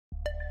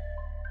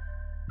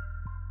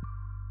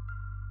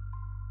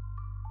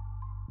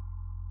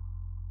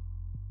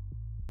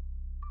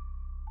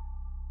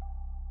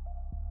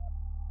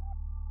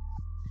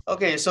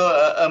Okay, so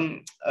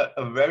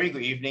a very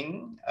good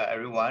evening,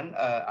 everyone.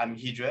 I'm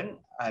Hidran.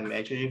 I'm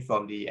actually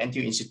from the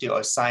NTU Institute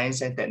of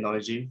Science and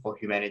Technology for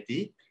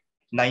Humanity,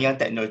 Nanyang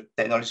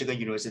Technological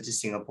University,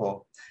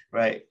 Singapore.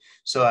 Right.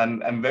 So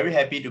I'm very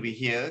happy to be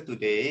here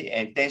today,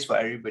 and thanks for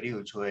everybody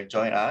who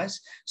joined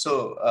us.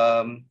 So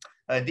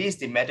this is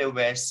the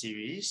Matterware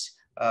series,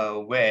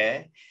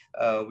 where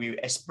we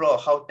explore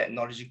how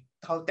technology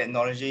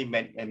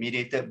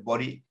mediated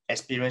body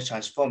experience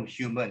transform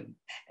human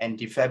and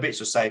defabric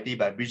society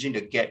by bridging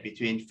the gap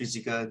between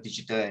physical,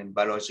 digital, and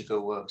biological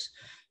worlds.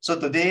 So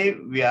today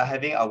we are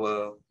having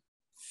our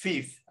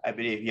fifth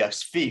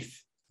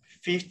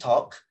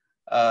talk.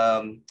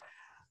 And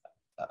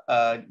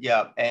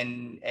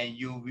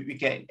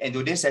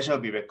today's session will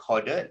be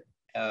recorded,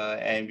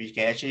 and we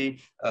can actually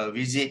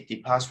visit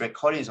the past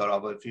recordings of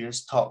our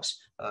previous talks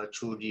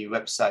through the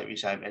website,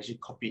 which I've actually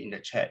copied in the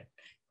chat,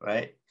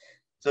 right?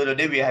 So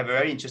today we have a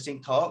very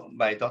interesting talk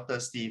by Dr.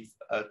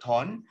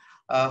 Thorn,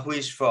 who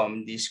is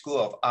from the School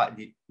of Art,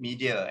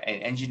 Media,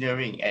 and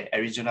Engineering at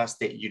Arizona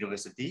State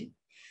University.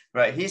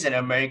 Right, he's an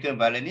American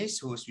violinist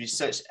whose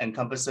research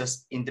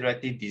encompasses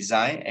interactive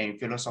design and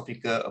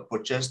philosophical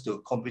approaches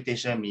to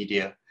computational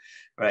media.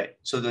 Right,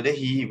 so today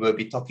he will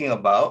be talking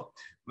about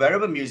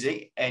wearable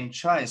music and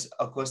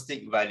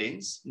transacoustic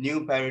violins,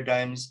 new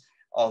paradigms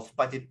of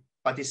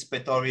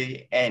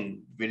participatory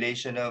and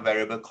relational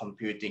variable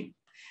computing.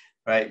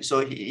 Right,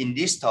 so in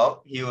this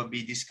talk, he will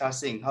be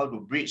discussing how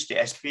to bridge the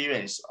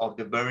experience of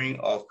the blurring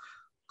of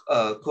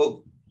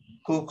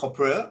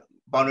corporeal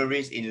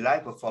boundaries in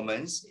live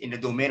performance in the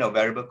domain of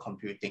variable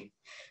computing.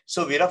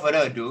 So without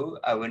further ado,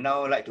 I would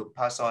now like to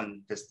pass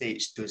on the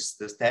stage to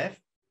Seth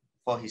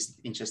for his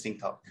interesting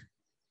talk.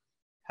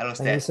 Hello,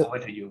 Seth, over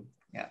to you.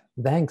 Yeah.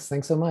 Thanks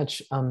so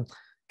much.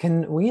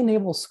 Can we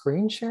enable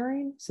screen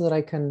sharing so that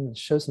I can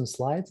show some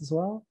slides as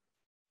well?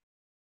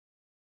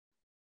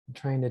 I'm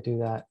trying to do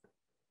that.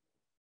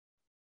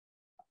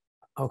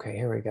 Okay,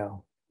 here we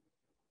go.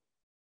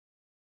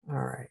 All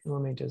right,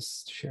 let me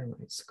just share my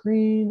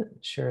screen,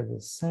 share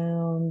the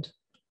sound.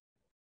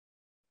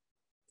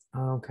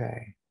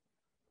 Okay.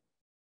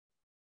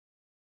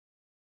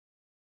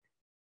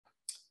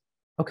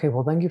 Okay,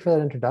 well, thank you for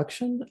that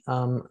introduction.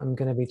 I'm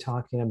going to be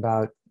talking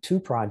about two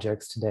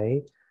projects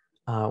today,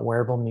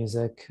 Wearable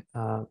Music,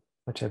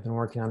 which I've been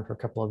working on for a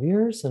couple of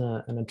years, and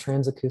a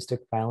transacoustic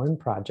violin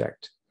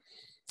project.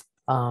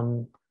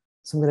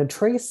 So I'm going to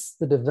trace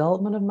the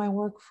development of my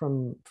work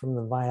from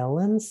the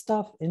violin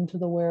stuff into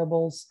the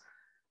wearables.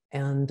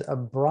 And a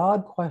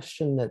broad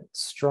question that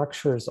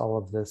structures all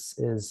of this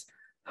is,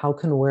 how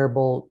can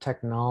wearable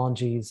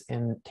technologies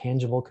and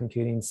tangible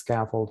computing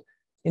scaffold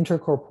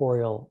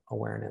intercorporeal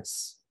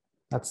awareness?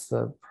 That's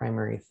the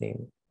primary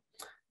theme.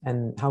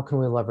 And how can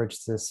we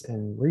leverage this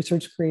in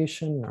research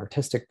creation,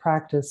 artistic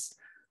practice,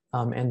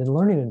 and in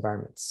learning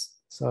environments?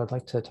 So I'd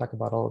like to talk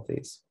about all of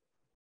these.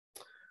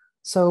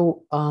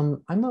 So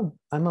I'm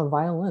a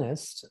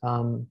violinist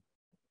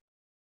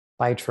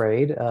by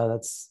trade.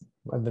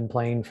 I've been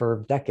playing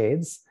for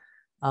decades,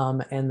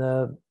 and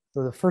the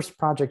first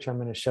project I'm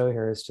going to show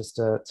here is just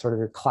a sort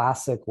of a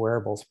classic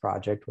wearables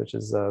project, which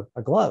is a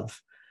glove.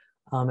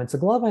 It's a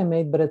glove I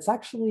made, but it's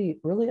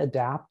actually really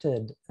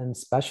adapted and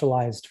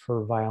specialized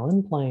for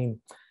violin playing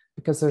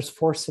because there's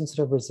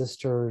force-sensitive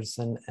resistors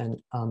and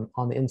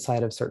on the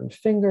inside of certain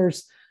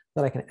fingers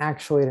that I can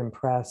actuate and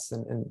press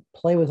and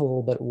play with a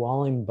little bit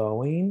while I'm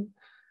bowing.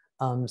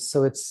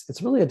 So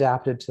it's really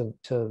adapted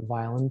to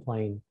violin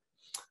playing.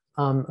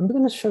 I'm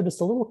going to show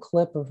just a little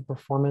clip of a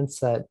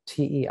performance at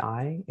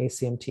TEI,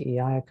 ACM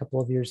TEI a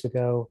couple of years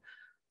ago.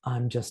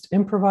 I'm just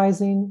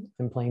improvising.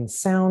 I'm playing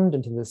sound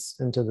into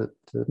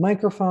the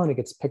microphone. It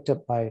gets picked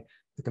up by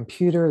the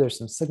computer. There's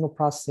some signal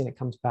processing. It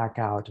comes back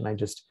out, and I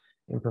just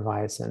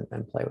improvise and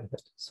play with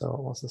it.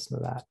 So let's listen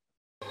to that.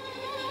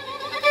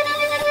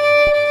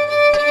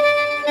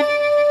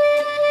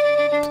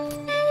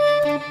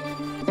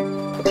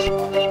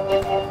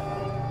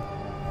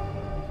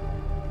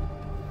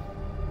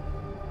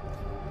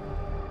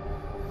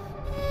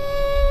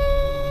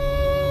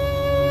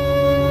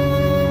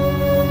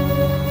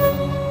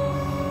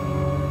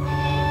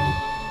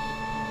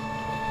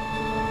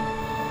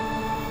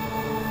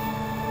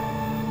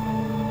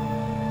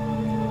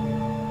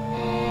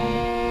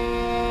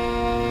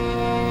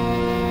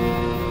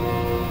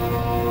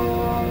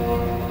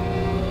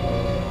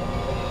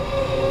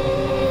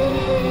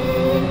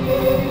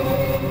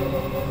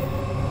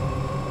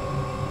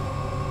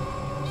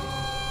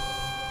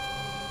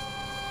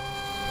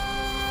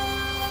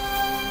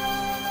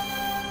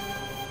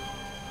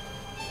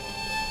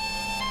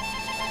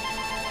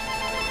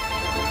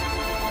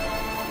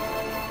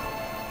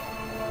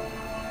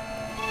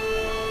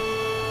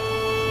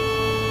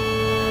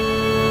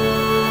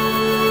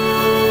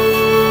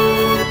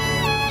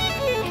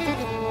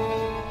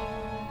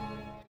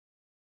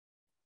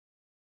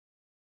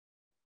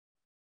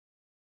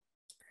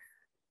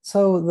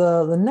 So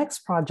the next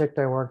project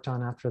I worked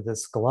on after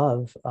this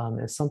glove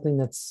is something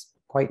that's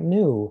quite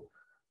new.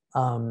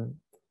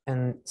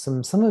 And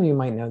some of you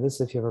might know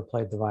this if you ever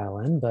played the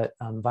violin, but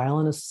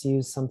violinists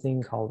use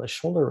something called a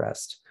shoulder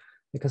rest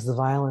because the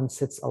violin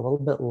sits a little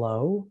bit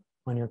low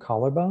on your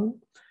collarbone,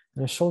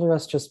 and a shoulder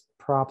rest just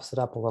props it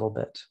up a little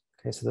bit.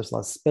 Okay, so there's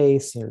less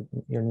space,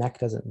 your neck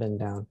doesn't bend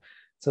down.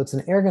 So it's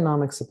an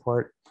ergonomic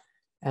support,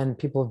 and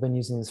people have been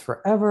using these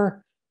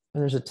forever.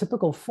 And there's a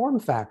typical form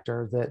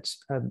factor that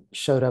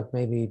showed up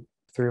maybe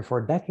 3 or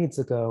 4 decades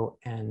ago,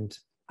 and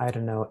I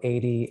don't know,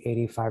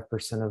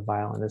 85% of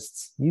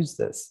violinists use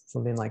this,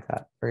 something like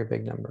that, very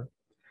big number.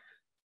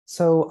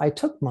 So I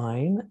took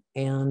mine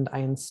and I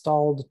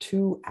installed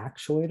 2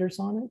 actuators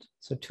on it.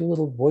 So 2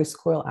 little voice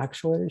coil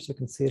actuators. You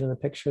can see it in the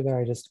picture there.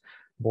 I just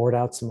bored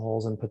out some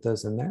holes and put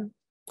those in there.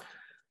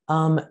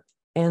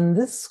 And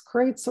this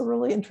creates a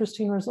really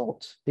interesting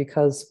result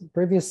because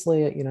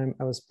previously,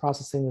 I was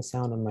processing the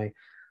sound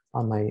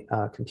on my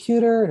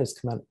computer, and it's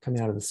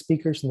coming out of the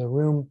speakers in the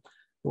room.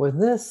 With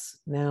this,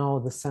 now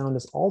the sound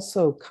is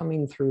also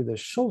coming through the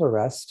shoulder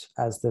rest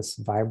as this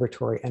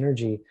vibratory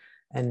energy,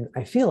 and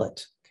I feel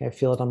it. Okay, I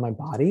feel it on my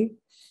body.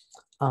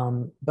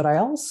 But I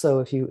also,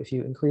 if you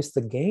increase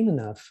the gain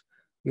enough,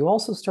 you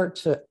also start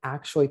to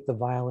actuate the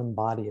violin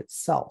body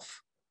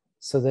itself,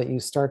 so that you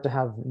start to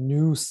have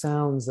new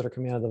sounds that are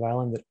coming out of the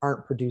violin that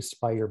aren't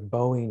produced by your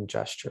bowing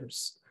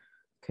gestures.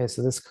 Okay,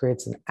 so this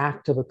creates an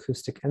active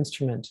acoustic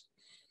instrument,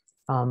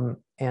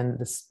 and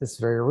this is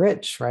very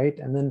rich, right?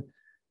 And then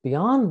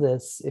beyond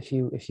this, if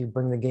you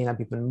bring the gain up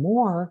even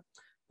more,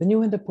 then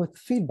you end up with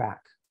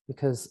feedback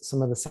because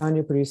some of the sound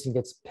you're producing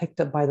gets picked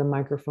up by the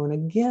microphone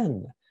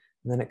again.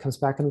 And then it comes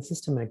back in the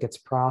system and it gets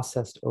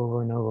processed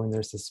over and over. And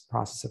there's this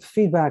process of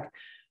feedback.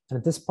 And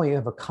at this point, you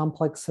have a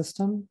complex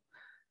system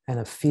and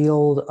a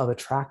field of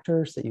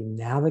attractors that you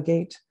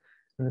navigate.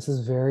 And this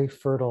is very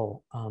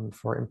fertile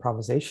for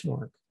improvisation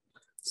work.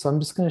 So I'm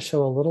just going to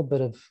show a little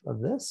bit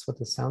of this, what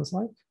this sounds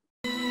like.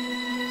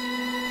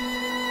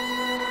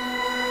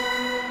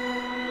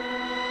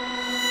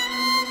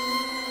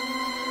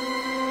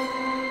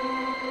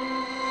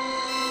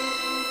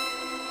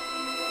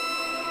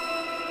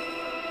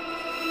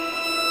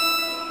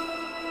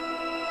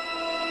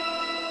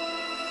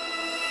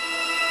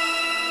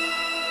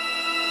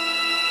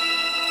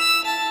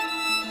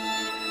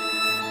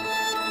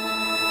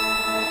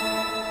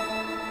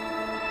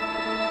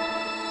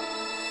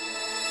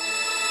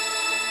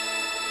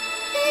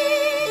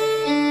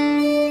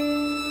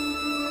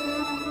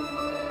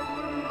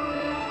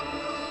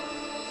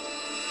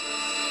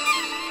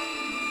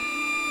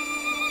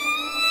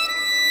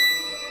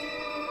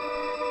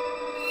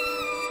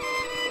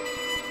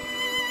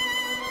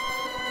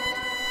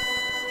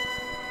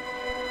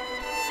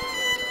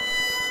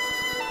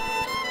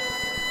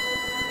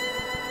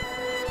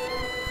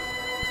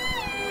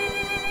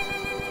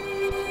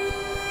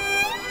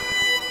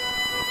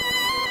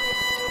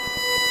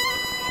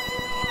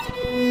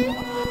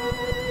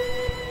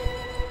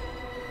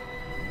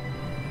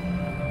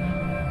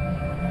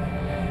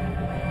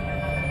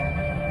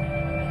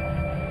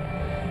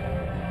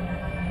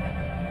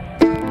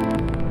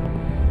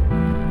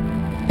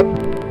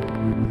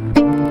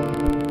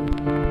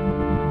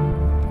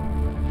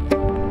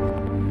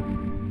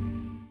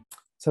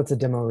 So it's a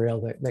demo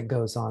reel that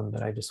goes on,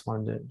 but I just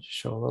wanted to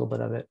show a little bit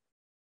of it.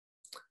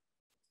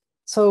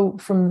 So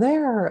from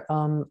there,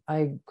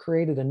 I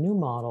created a new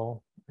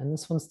model, and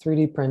this one's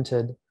 3D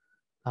printed,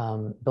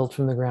 built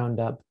from the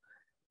ground up.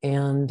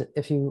 And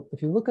if you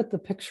look at the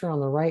picture on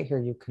the right here,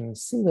 you can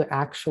see the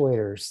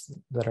actuators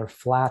that are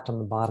flat on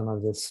the bottom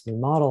of this new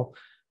model.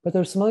 But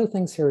there's some other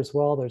things here as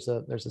well. There's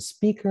a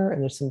speaker,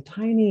 and there's some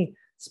tiny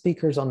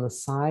speakers on the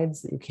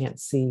sides that you can't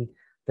see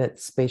that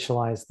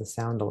spatialize the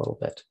sound a little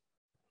bit.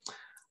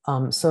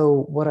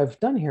 So what I've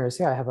done here is,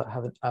 I have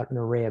an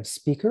array of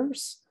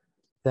speakers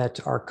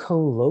that are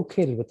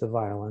co-located with the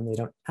violin. They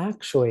don't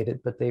actuate it,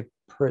 but they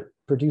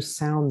produce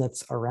sound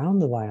that's around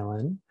the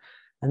violin.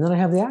 And then I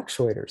have the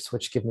actuators,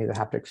 which give me the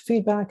haptic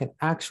feedback and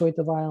actuate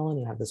the violin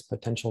and have this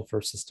potential for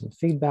system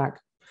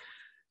feedback.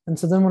 And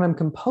so then when I'm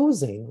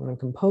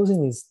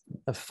composing these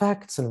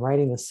effects and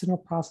writing the signal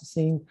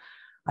processing,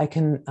 I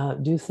can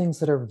do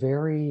things that are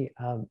very,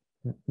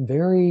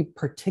 very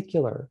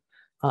particular.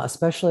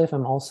 Especially if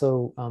I'm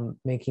also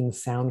making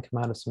sound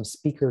come out of some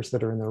speakers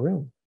that are in the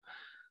room.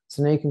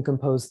 So now you can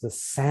compose the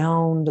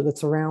sound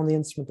that's around the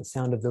instrument, the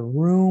sound of the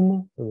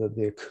room,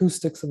 the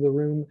acoustics of the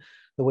room,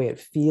 the way it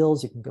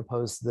feels. You can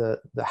compose the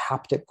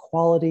haptic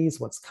qualities,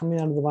 what's coming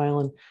out of the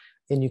violin,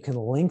 and you can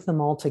link them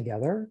all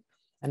together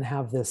and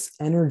have this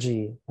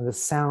energy of the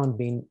sound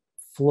being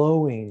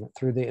flowing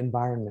through the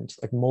environment,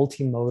 like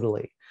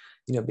multimodally.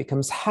 It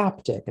becomes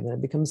haptic, and then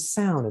it becomes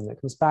sound, and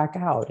it comes back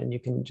out, and you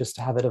can just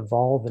have it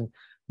evolve and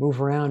move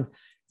around.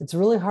 It's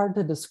really hard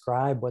to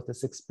describe what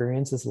this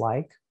experience is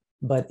like,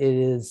 but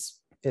it's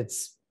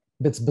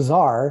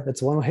bizarre.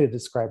 That's one way to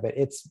describe it.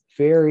 It's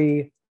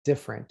very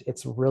different.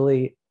 It's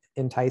really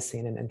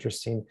enticing and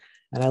interesting,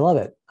 and I love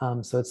it.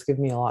 So it's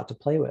given me a lot to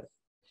play with.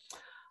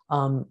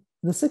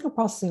 The signal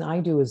processing I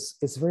do is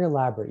very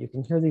elaborate. You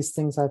can hear these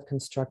things I've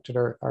constructed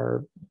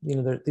are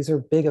these are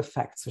big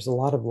effects. There's a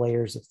lot of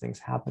layers of things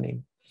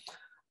happening.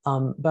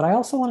 But I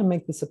also want to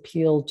make this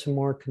appeal to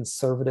more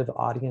conservative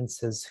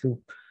audiences who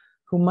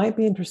might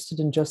be interested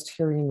in just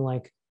hearing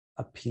like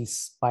a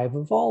piece by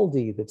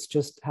Vivaldi that's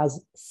just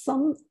has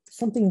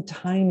something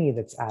tiny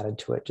that's added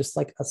to it, just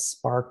like a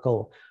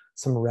sparkle,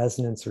 some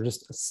resonance, or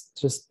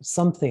just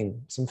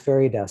something, some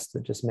fairy dust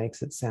that just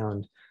makes it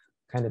sound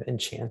kind of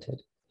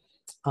enchanted.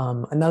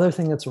 Another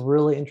thing that's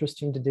really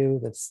interesting to do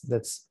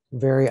that's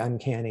very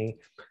uncanny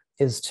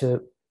is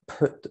to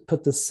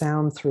put the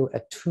sound through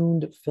a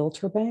tuned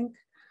filter bank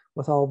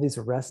with all these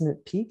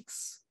resonant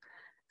peaks.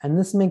 And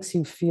this makes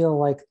you feel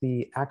like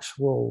the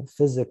actual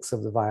physics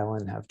of the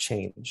violin have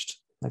changed,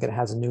 like it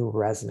has new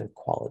resonant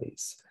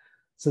qualities.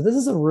 So this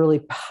is a really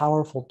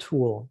powerful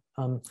tool.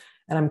 And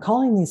I'm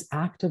calling these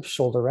active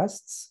shoulder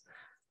rests.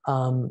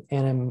 And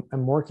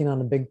I'm working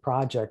on a big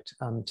project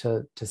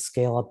to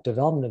scale up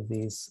development of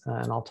these.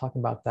 And I'll talk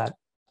about that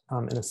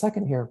in a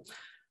second here.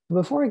 But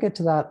before I get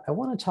to that, I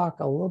want to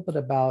talk a little bit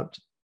about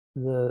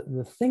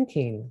the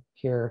thinking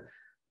here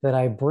that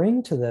I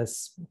bring to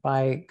this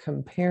by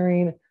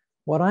comparing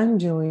what I'm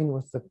doing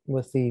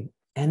with the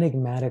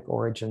enigmatic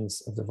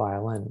origins of the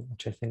violin,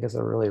 which I think is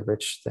a really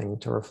rich thing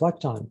to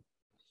reflect on.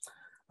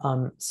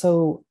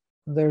 So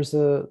there's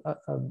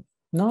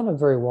not a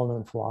very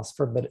well-known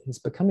philosopher, but he's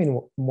becoming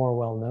more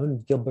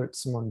well-known, Gilbert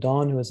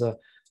Simondon, who is a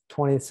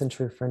 20th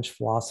century French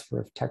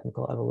philosopher of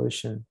technical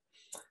evolution.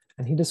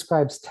 And he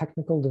describes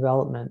technical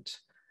development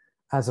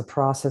as a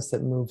process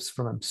that moves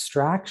from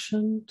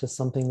abstraction to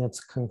something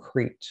that's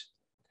concrete,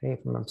 okay,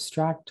 from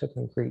abstract to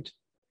concrete.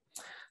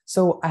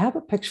 So I have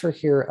a picture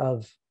here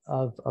of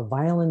a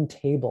violin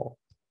table.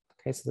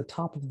 Okay, so the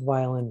top of the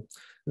violin, and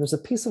there's a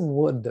piece of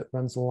wood that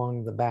runs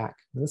along the back.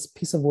 And this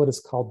piece of wood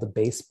is called the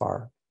bass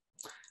bar.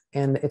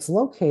 And it's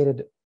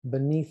located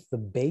beneath the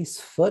bass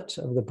foot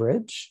of the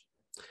bridge.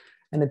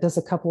 And it does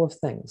a couple of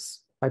things.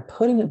 By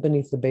putting it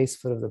beneath the bass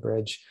foot of the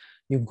bridge,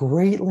 you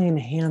greatly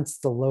enhance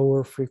the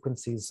lower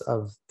frequencies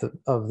of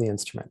the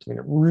instrument. I mean,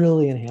 it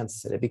really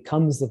enhances it. It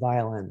becomes the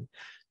violin,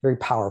 very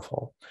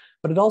powerful.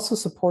 But it also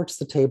supports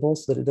the table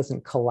so that it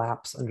doesn't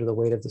collapse under the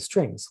weight of the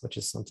strings, which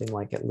is something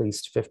like at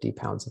least 50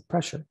 pounds of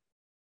pressure.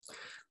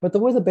 But the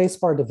way the bass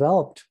bar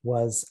developed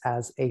was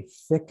as a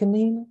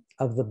thickening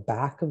of the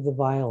back of the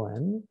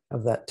violin,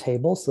 of that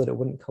table, so that it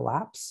wouldn't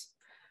collapse.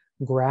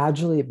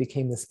 Gradually, it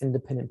became this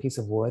independent piece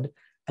of wood.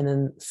 And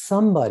then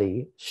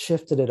somebody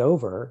shifted it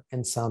over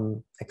in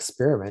some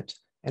experiment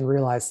and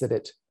realized that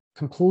it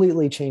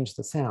completely changed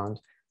the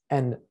sound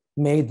and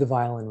made the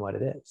violin what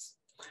it is.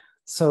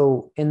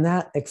 So in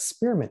that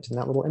experiment, in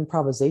that little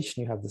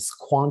improvisation, you have this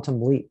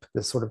quantum leap,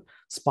 this sort of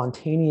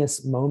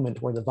spontaneous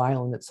moment where the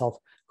violin itself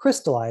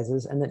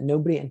crystallizes and that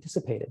nobody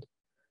anticipated.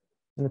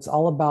 And it's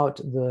all about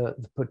the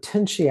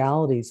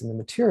potentialities in the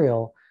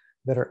material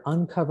that are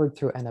uncovered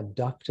through an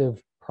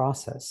abductive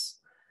process.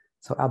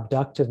 So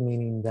abductive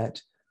meaning that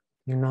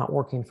you're not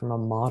working from a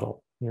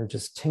model. You're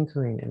just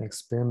tinkering and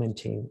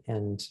experimenting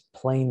and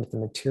playing with the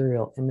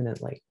material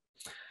imminently.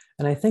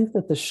 And I think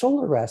that the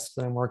shoulder rest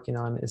that I'm working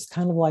on is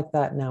kind of like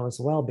that now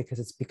as well, because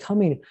it's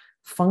becoming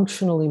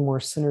functionally more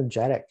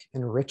synergetic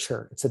and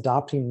richer. It's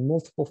adopting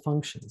multiple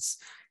functions.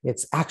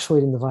 It's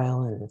actuating the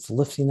violin, it's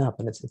lifting up,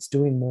 and it's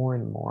doing more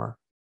and more.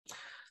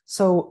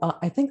 So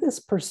I think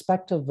this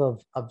perspective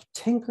of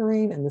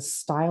tinkering and this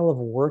style of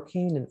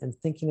working and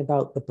thinking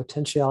about the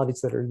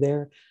potentialities that are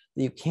there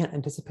that you can't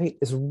anticipate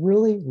is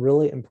really,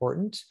 really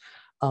important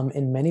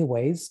in many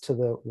ways to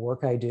the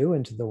work I do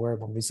and to the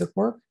wearable music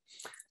work.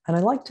 And I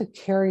like to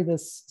carry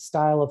this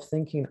style of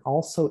thinking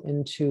also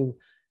into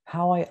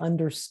how I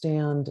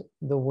understand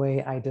the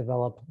way I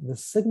develop the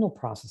signal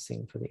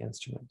processing for the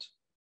instrument.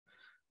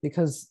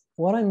 Because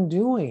what I'm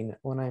doing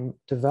when I'm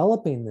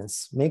developing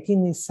this,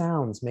 making these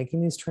sounds,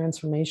 making these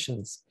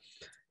transformations,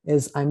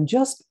 is I'm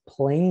just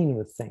playing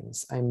with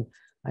things.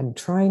 I'm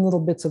trying little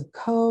bits of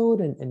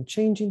code and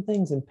changing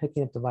things and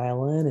picking up the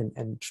violin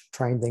and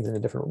trying things in a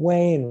different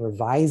way and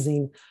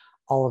revising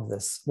all of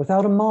this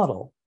without a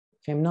model.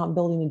 Okay, I'm not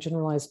building a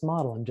generalized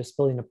model. I'm just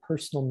building a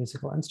personal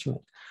musical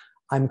instrument.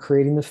 I'm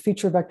creating the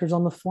feature vectors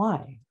on the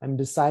fly. I'm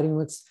deciding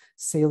what's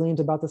salient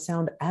about the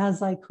sound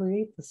as I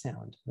create the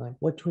sound, like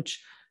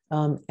which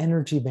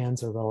energy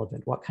bands are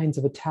relevant, what kinds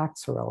of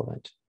attacks are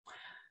relevant.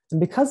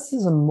 And because this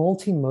is a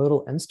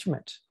multimodal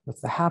instrument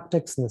with the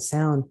haptics and the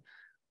sound,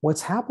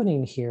 what's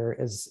happening here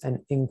is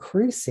an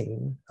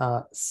increasing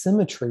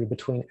symmetry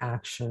between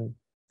action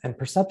and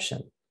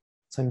perception.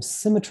 So I'm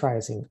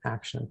symmetrizing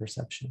action and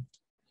perception.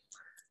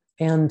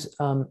 And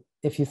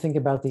if you think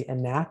about the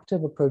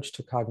enactive approach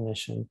to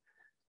cognition,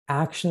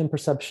 action and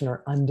perception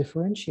are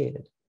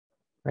undifferentiated,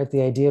 right?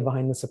 The idea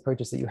behind this approach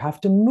is that you have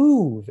to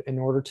move in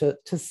order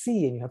to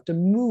see, and you have to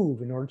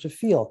move in order to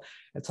feel.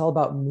 It's all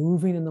about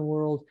moving in the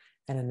world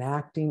and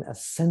enacting a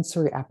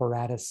sensory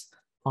apparatus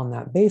on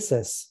that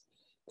basis.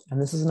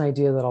 And this is an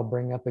idea that I'll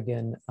bring up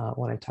again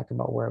when I talk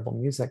about wearable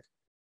music.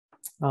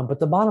 But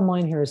the bottom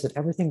line here is that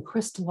everything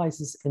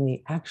crystallizes in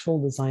the actual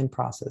design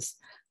process,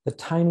 the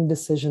tiny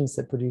decisions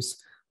that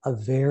produce a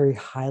very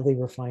highly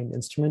refined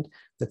instrument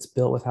that's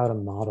built without a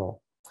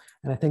model.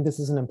 And I think this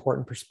is an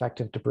important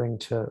perspective to bring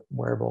to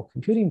wearable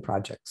computing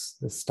projects,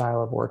 this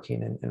style of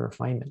working and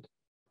refinement.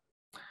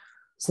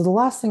 So the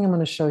last thing I'm going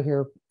to show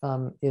here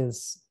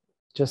is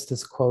just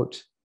this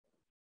quote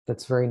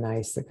that's very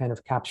nice that kind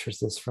of captures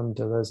this from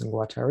Deleuze and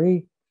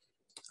Guattari.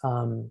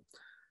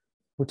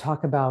 We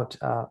talk about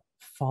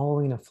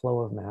following a flow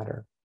of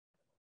matter.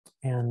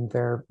 And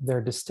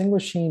they're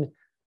distinguishing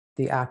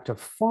the act of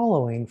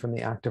following from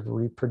the act of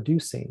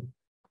reproducing.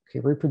 Okay,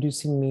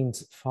 reproducing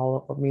means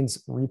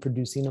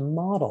reproducing a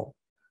model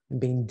and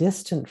being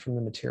distant from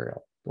the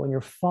material. But when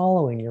you're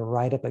following, you're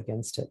right up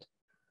against it.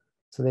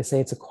 So they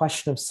say it's a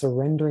question of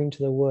surrendering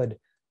to the wood,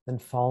 then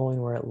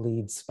following where it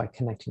leads by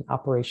connecting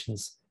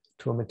operations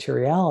to a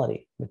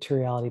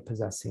materiality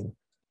possessing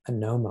a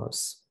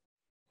nomos.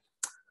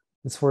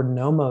 This word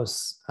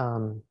nomos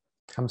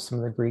comes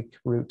from the Greek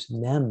root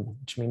nem,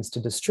 which means to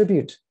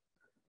distribute.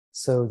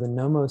 So the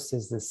nomos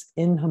is this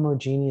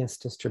inhomogeneous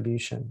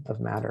distribution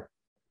of matter.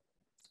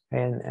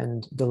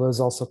 And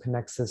Deleuze also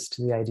connects this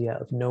to the idea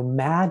of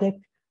nomadic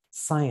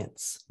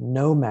science,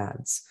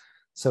 nomads.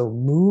 So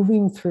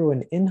moving through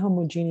an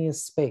inhomogeneous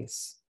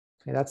space,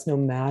 okay, that's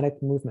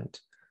nomadic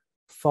movement,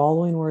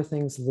 following where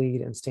things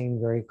lead and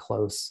staying very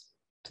close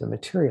to the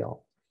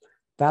material.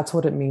 That's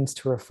what it means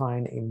to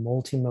refine a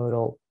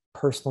multimodal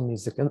personal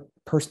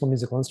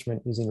musical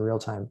instrument using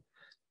real-time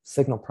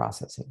signal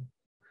processing.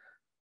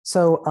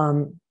 So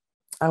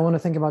I want to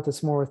think about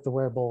this more with the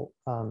wearable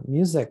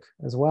music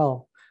as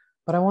well.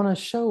 But I want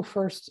to show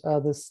first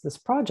this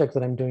project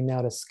that I'm doing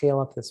now to scale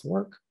up this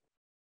work.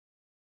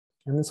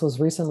 And this was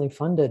recently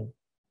funded.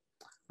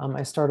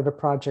 I started a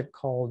project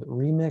called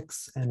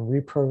Remix and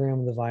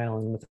Reprogram the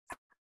Violin with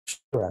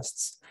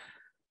Rests.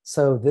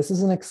 So this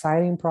is an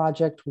exciting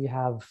project. We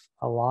have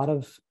a lot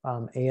of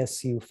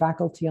ASU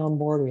faculty on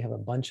board. We have a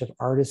bunch of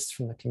artists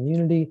from the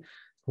community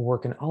who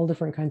work in all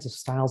different kinds of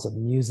styles of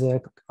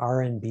music,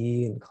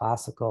 R&B and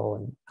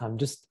classical, and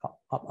just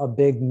a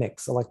big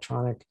mix,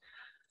 electronic.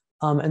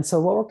 And so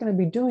what we're going to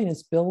be doing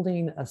is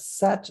building a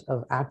set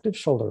of active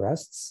shoulder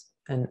rests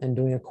and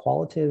doing a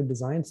qualitative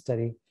design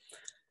study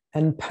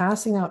and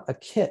passing out a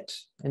kit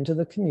into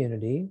the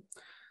community,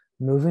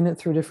 moving it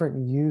through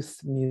different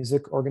youth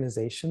music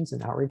organizations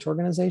and outreach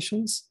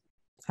organizations,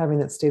 having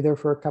it stay there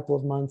for a couple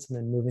of months and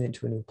then moving it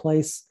to a new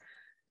place.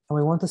 And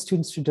we want the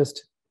students to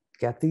just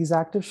get these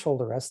active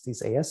shoulder rests,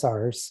 these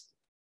ASRs,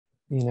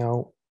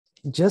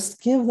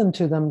 just give them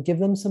to them, give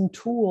them some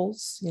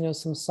tools,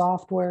 some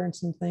software and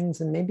some things,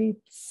 and maybe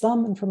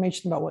some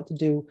information about what to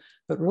do,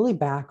 but really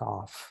back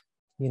off,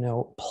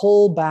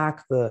 pull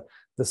back the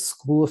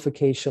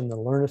schoolification, the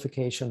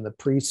learnification, the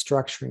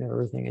pre-structuring of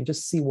everything, and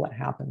just see what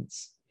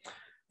happens.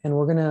 And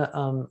we're gonna,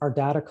 our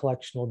data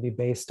collection will be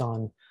based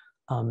on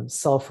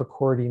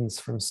self-recordings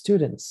from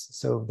students.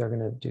 So they're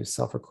gonna do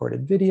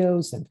self-recorded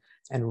videos and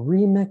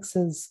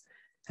remixes.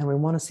 And we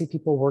wanna see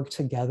people work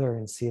together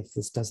and see if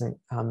this doesn't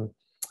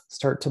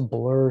start to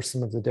blur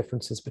some of the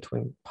differences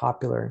between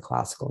popular and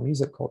classical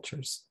music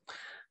cultures.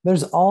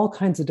 There's all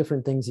kinds of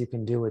different things you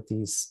can do with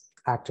these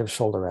active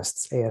shoulder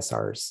rests,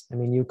 ASRs. I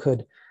mean, you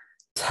could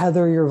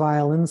tether your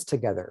violins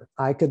together.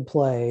 I could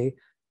play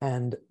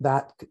and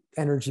that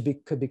energy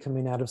could be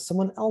coming out of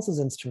someone else's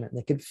instrument.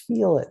 They could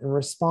feel it and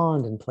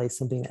respond and play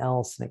something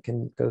else. And it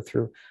can go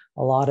through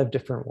a lot of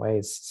different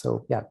ways.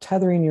 So yeah,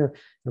 tethering your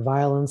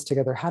violins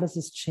together. How does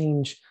this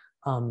change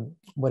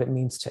what it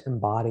means to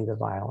embody the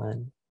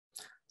violin?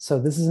 So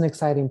this is an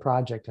exciting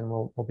project and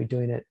we'll be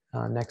doing it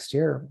next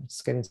year.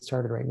 It's getting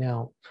started right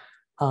now.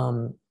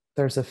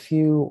 There's a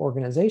few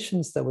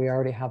organizations that we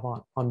already have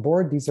on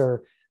board. These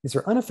are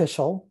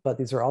unofficial, but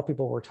these are all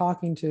people we're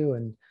talking to,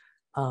 and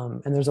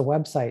there's a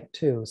website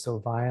too, so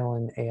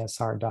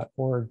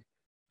violinasr.org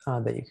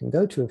that you can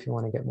go to if you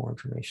want to get more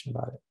information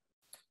about it.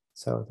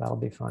 So that'll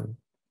be fun.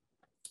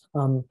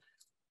 The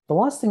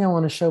last thing I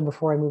want to show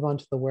before I move on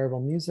to the wearable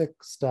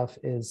music stuff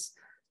is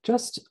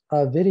just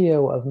a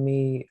video of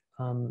me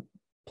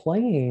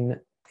playing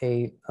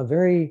a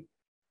very,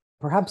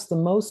 perhaps the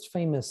most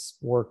famous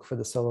work for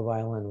the solo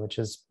violin, which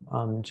is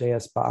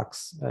J.S.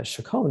 Bach's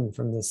Chaconne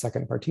from the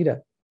second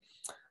partita.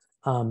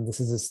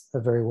 This is a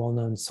very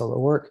well-known solo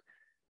work.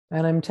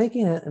 And I'm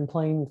taking it and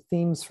playing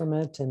themes from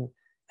it and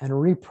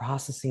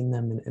reprocessing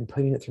them and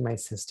putting it through my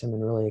system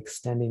and really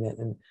extending it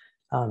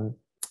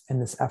in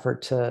this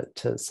effort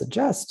to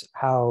suggest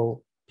how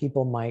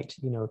people might,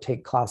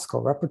 take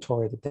classical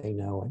repertoire that they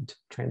know and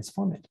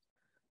transform it.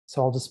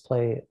 So I'll just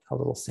play a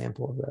little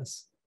sample of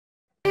this.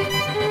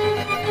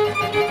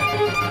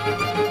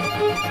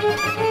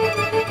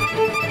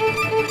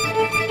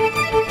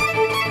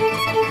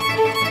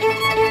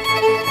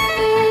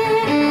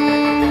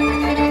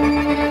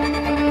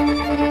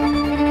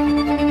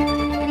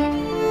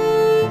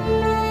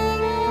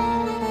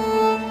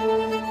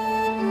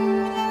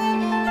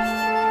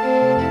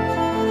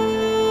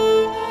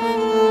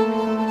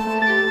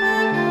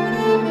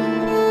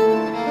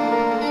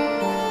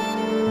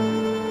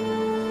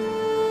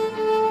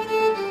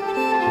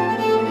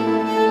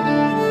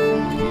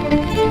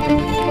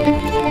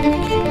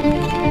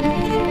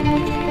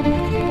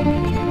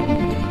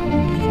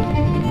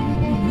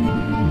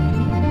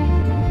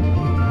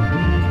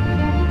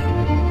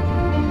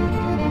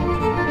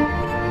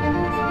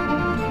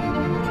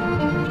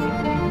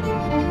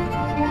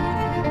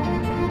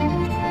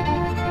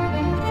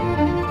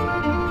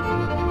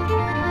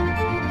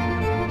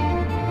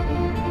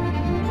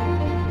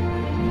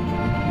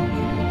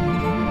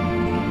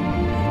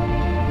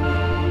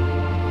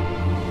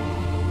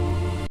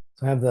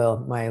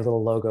 have my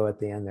little logo at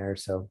the end there,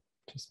 so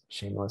just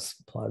shameless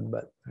plug,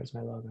 but there's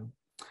my logo.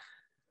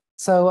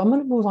 So I'm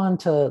going to move on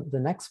to the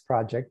next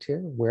project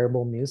here,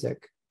 wearable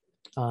music.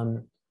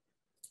 And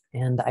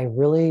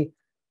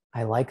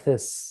I like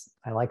this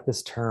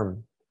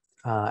term.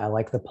 I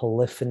like the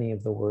polyphony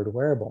of the word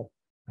wearable,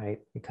 right?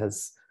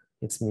 Because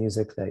it's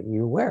music that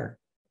you wear.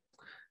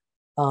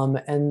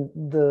 And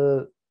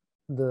the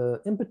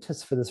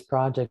impetus for this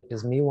project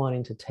is me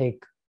wanting to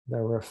take the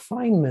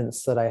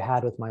refinements that I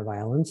had with my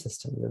violin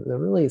system, the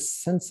really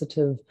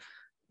sensitive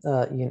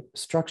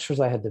structures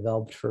I had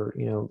developed for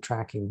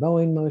tracking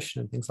bowing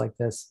motion and things like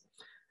this,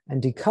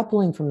 and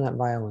decoupling from that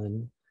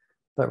violin,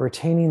 but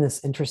retaining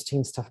this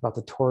interesting stuff about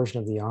the torsion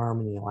of the arm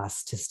and the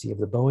elasticity of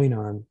the bowing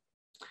arm,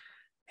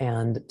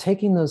 and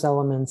taking those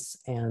elements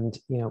and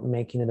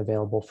making it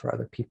available for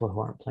other people who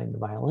aren't playing the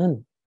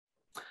violin.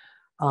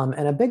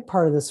 And a big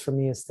part of this for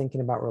me is thinking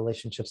about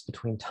relationships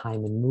between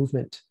time and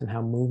movement, and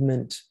how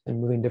movement and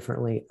moving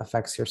differently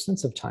affects your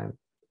sense of time.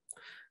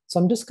 So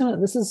I'm just gonna,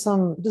 this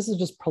is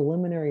just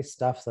preliminary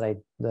stuff that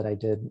I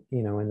did,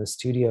 in the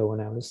studio when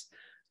I was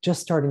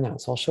just starting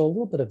out. So I'll show a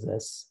little bit of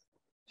this,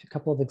 a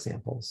couple of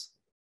examples.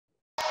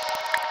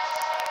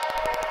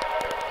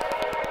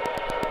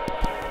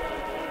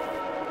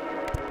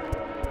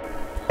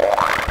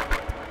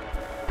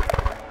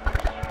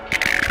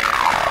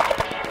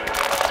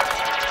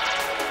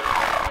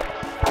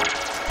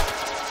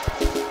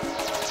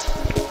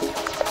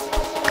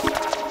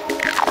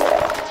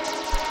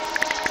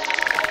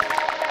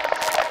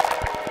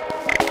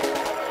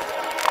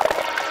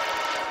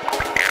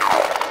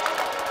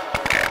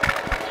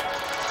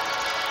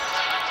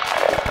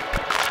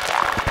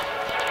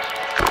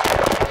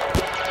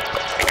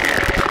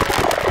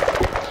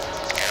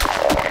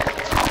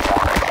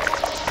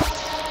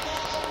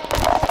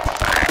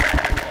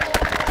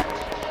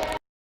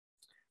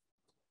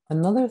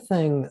 Another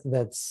thing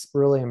that's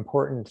really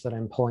important that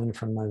I'm pulling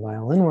from my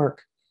violin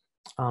work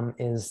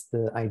is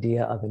the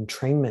idea of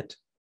entrainment.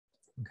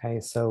 Okay,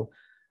 so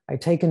I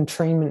take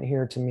entrainment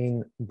here to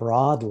mean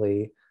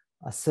broadly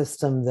a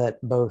system that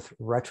both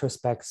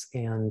retrospects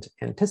and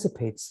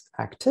anticipates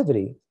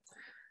activity,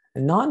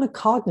 and not in a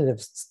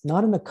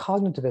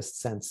cognitivist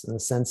sense, in the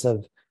sense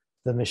of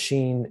the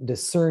machine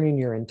discerning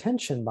your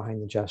intention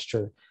behind the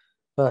gesture,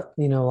 but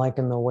like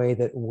in the way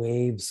that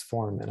waves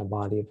form in a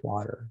body of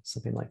water,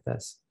 something like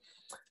this.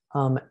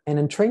 And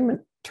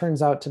entrainment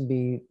turns out to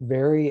be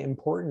very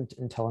important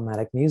in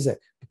telematic music,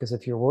 because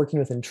if you're working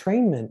with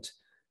entrainment,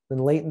 then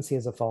latency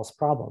is a false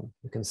problem.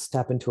 You can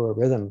step into a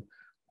rhythm,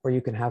 or you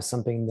can have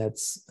something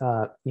that's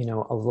a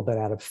little bit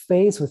out of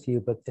phase with you,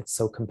 but it's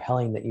so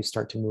compelling that you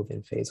start to move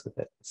in phase with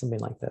it,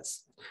 something like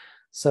this.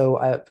 So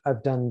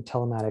I've done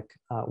telematic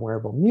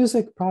wearable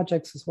music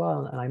projects as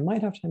well, and I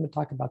might have time to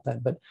talk about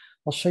that, but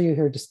I'll show you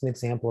here just an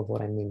example of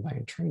what I mean by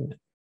entrainment.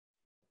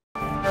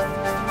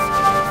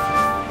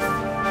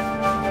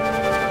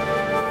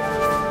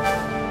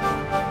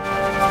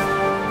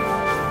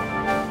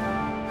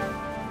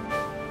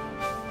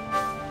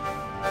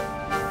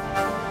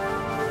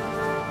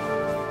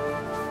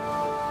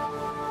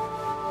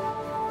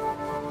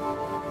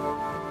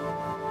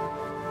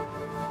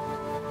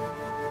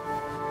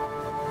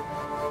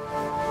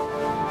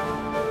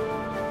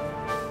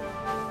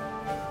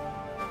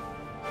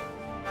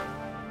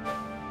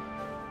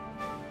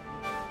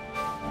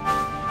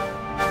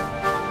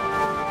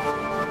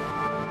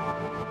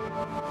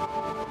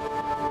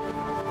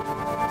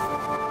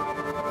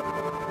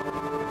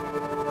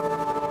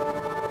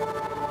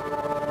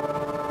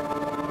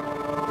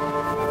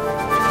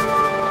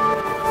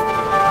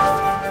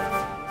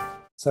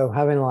 So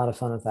having a lot of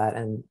fun with that,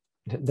 and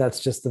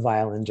that's just the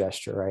violin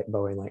gesture, right?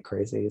 Bowing like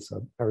crazy.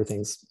 So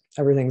everything's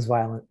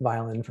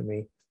violin for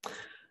me.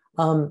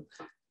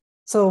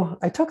 So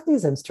I took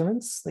these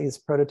instruments, these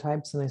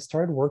prototypes, and I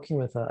started working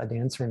with a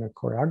dancer and a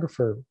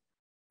choreographer,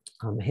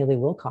 Haley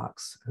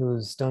Wilcox,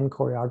 who's done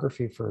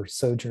choreography for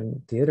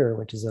Sojourn Theater,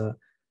 which is a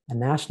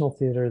national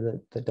theater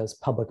that does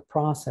public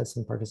process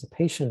and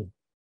participation.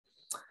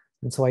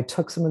 And so I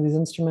took some of these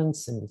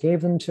instruments and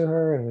gave them to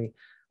her, and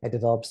I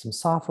developed some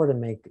software to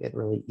make it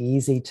really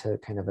easy to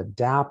kind of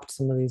adapt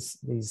some of these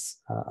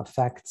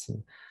effects.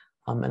 And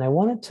I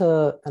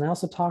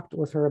also talked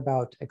with her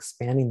about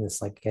expanding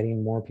this, like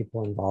getting more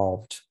people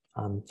involved.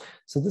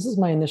 So this is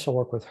my initial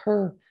work with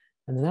her.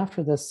 And then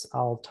after this,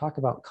 I'll talk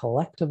about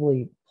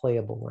collectively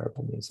playable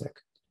wearable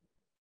music.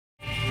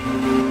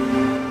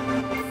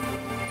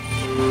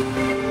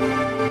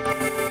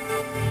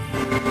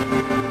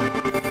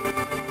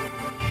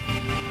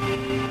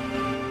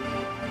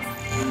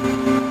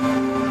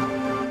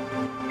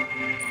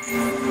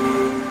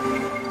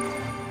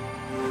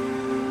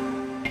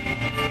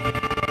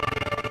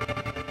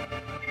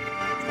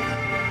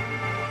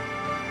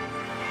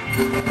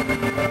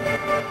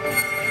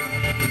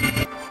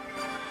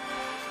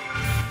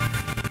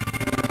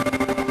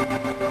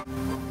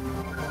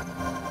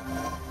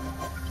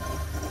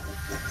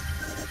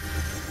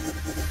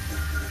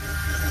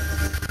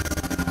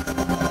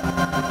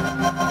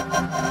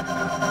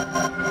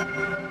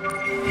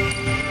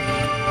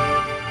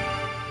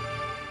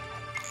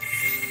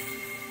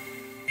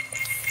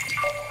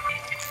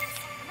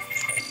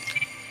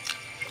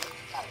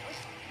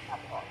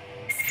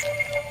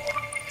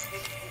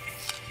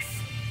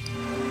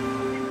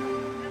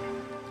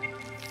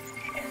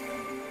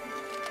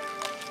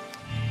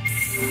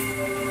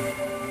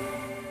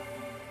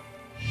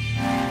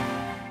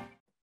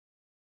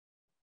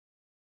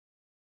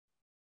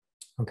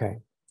 Okay,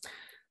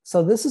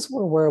 so this is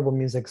where wearable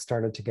music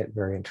started to get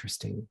very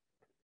interesting.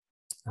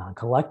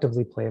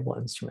 Collectively playable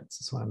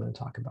instruments is what I'm going to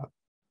talk about.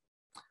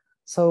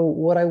 So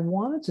what I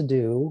wanted to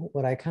do,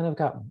 what I kind of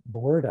got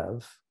bored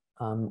of,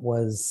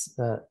 was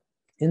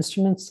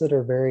instruments that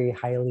are very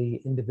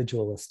highly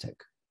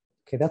individualistic.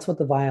 Okay, that's what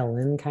the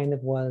violin kind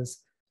of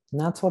was,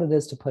 and that's what it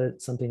is to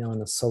put something on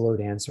a solo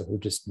dancer who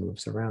just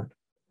moves around.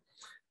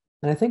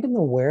 And I think in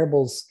the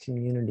wearables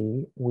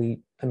community,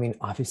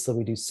 obviously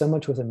we do so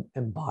much with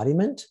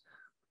embodiment,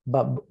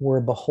 but we're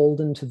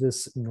beholden to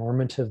this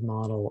normative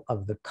model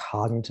of the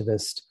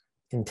cognitivist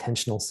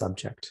intentional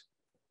subject,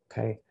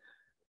 okay?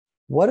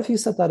 What if you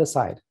set that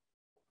aside?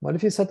 What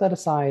if you set that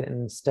aside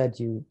and instead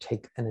you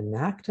take an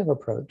enactive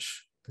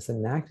approach, this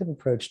enactive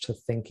approach to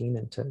thinking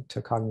and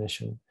to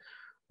cognition,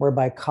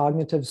 whereby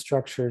cognitive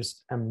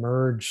structures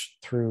emerge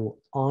through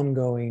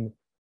ongoing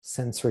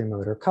sensory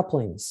motor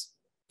couplings.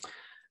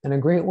 And a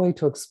great way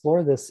to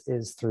explore this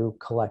is through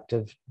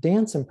collective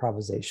dance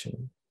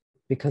improvisation,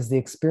 because the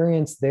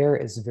experience there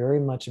is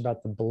very much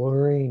about the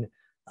blurring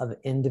of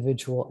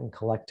individual and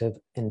collective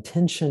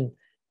intention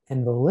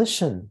and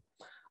volition.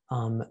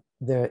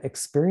 The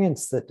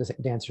experience that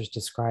dancers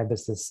describe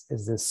as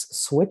this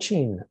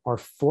switching or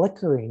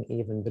flickering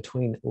even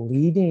between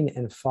leading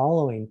and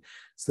following,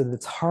 so that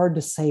it's hard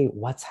to say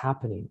what's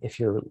happening. If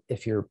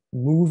you're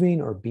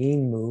moving or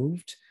being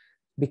moved,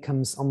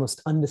 becomes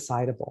almost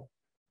undecidable.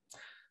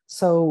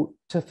 So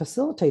to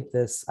facilitate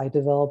this, I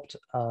developed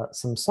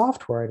some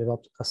software. I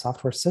developed a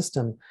software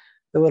system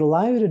that would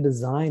allow you to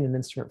design an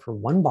instrument for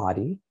one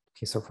body.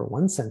 Okay, so for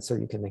one sensor,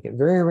 you can make it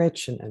very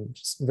rich and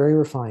just very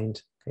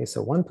refined. Okay,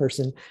 so one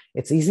person,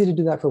 it's easy to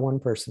do that for one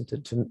person to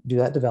do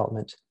that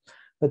development.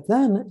 But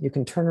then you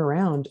can turn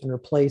around and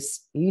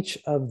replace each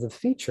of the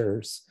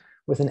features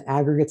with an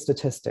aggregate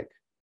statistic,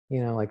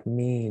 like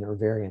mean or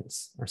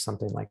variance or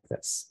something like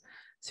this.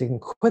 So you can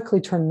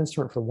quickly turn an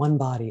instrument for one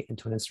body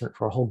into an instrument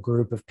for a whole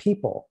group of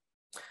people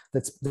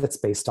that's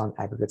based on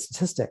aggregate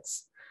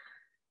statistics.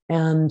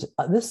 And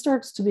this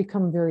starts to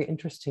become very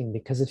interesting,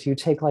 because if you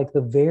take like the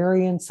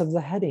variance of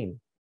the heading,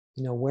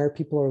 where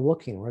people are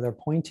looking, where they're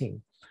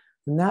pointing,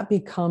 then that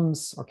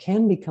becomes or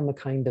can become a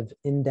kind of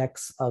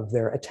index of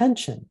their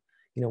attention.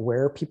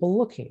 Where are people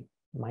looking?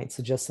 It might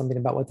suggest something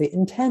about what they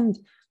intend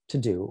to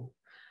do.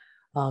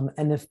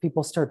 And if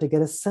people start to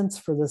get a sense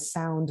for the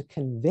sound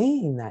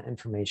conveying that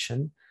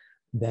information,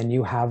 then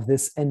you have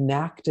this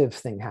enactive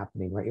thing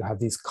happening, right? You have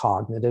these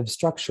cognitive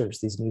structures,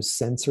 these new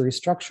sensory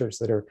structures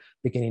that are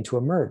beginning to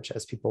emerge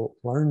as people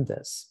learn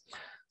this.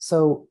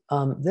 So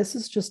this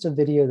is just a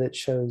video that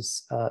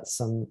shows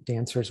some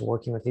dancers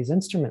working with these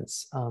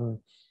instruments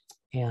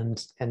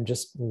and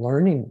just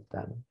learning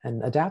them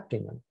and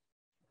adapting them.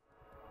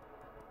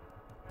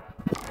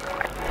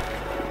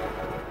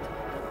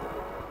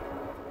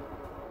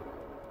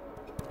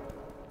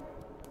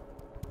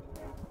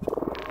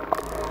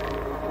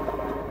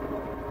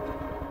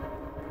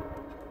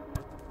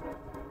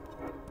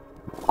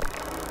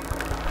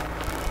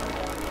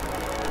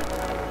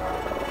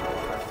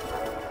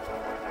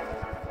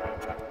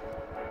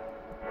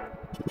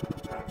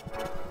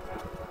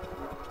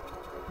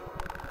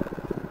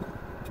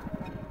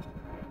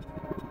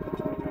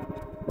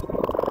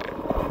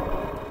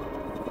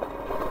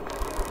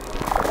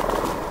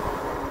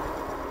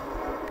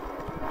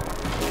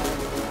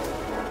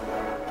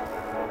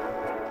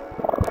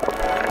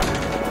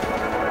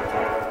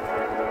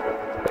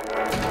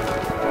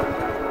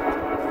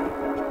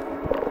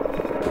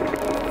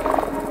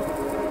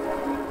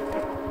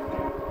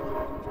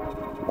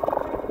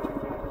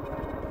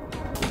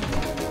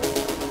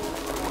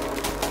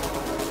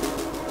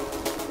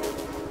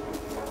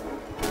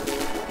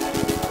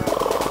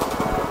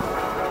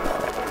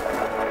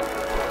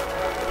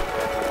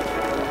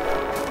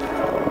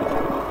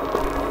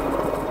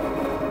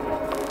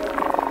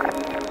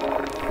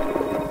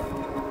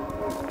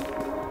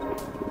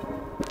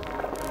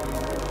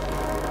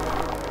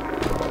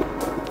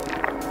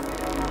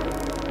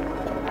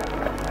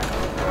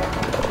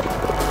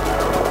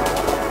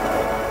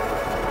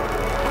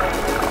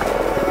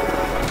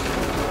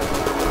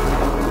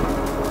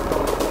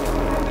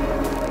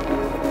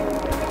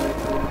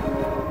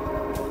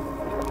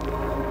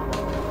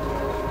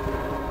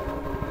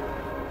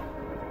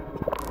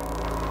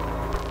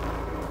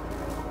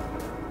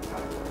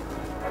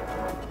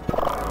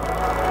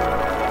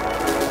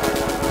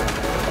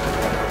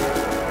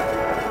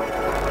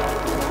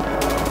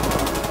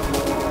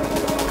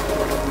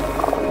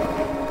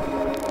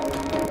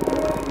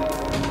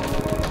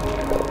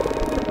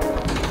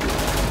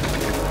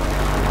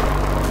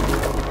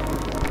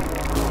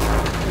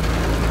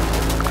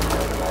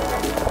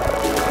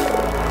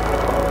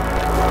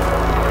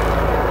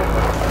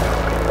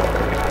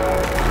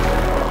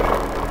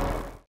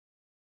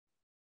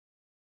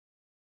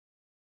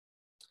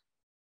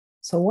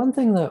 So one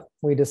thing that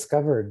we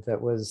discovered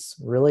that was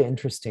really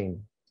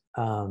interesting,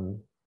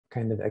 kind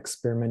of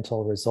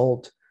experimental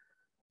result,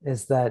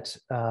 is that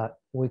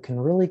we can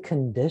really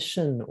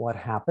condition what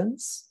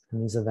happens in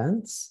these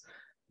events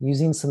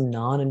using some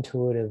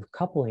non-intuitive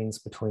couplings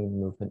between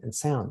movement and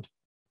sound.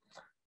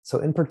 So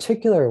in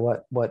particular,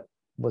 what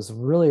was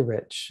really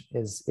rich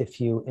is if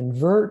you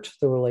invert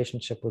the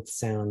relationship with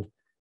sound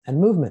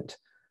and movement,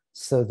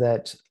 so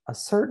that a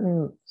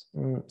certain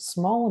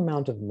small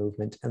amount of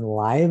movement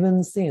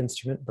enlivens the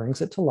instrument,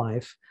 brings it to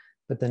life,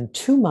 but then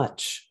too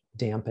much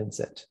dampens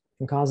it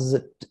and causes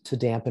it to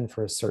dampen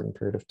for a certain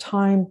period of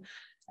time.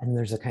 And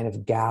there's a kind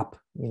of gap,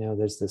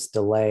 there's this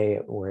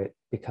delay where it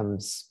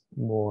becomes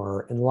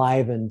more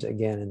enlivened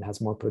again and has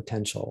more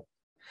potential.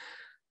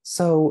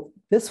 So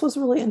this was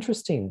really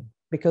interesting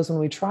because when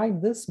we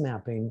tried this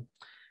mapping,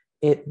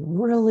 it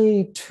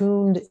really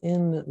tuned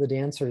in the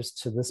dancers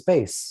to the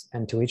space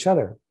and to each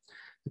other.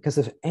 Because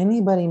if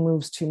anybody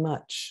moves too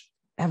much,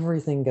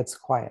 everything gets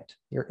quiet.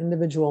 Your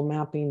individual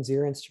mappings,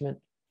 your instrument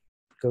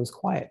goes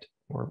quiet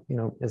or,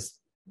 is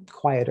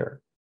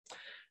quieter.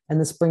 And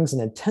this brings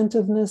an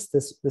attentiveness.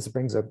 This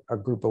brings a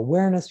group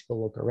awareness.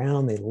 People look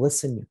around, they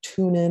listen, you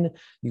tune in,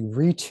 you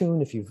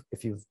retune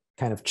if you've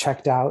kind of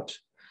checked out,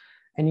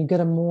 and you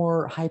get a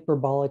more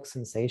hyperbolic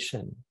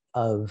sensation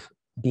of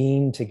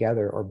being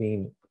together or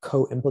being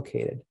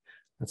co-implicated.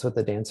 That's what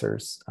the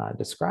dancers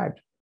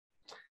described.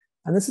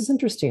 And this is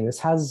interesting. This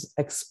has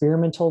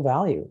experimental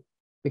value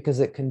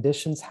because it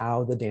conditions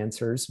how the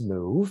dancers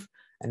move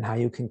and how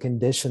you can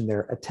condition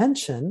their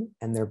attention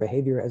and their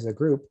behavior as a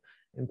group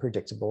in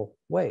predictable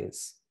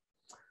ways.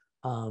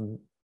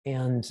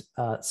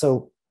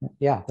 So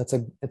yeah, it's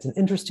an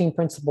interesting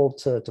principle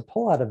to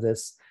pull out of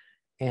this.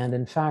 And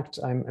in fact,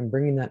 I'm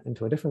bringing that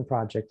into a different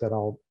project that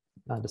I'll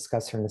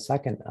discuss here in a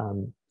second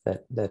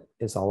that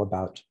is all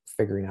about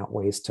figuring out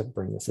ways to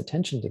bring this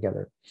attention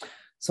together.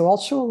 So I'll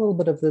show a little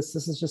bit of this.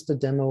 This is just a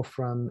demo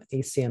from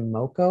ACM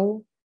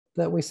MoCo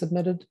that we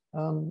submitted.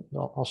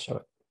 I'll show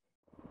it.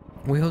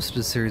 We hosted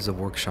a series of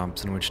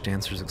workshops in which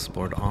dancers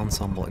explored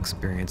ensemble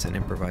experience and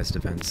improvised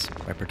events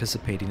by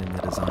participating in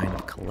the design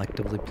of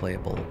collectively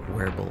playable,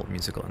 wearable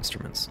musical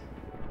instruments.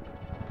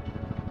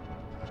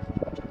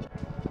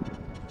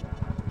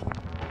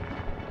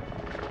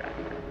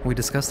 We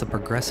discussed the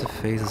progressive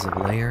phases of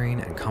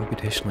layering and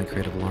computationally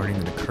creative learning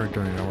that occurred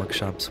during our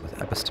workshops with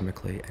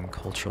epistemically and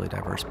culturally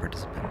diverse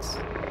participants.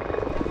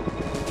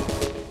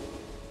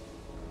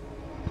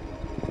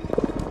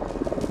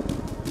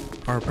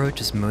 Our approach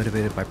is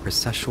motivated by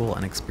processual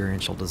and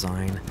experiential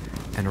design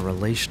and a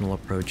relational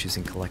approach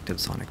using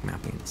collective sonic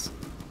mappings.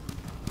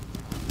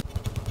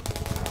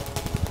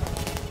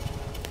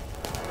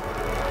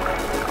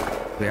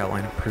 We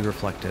outline a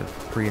pre-reflective,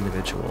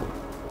 pre-individual,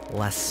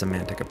 less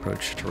semantic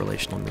approach to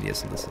relational media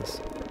synthesis.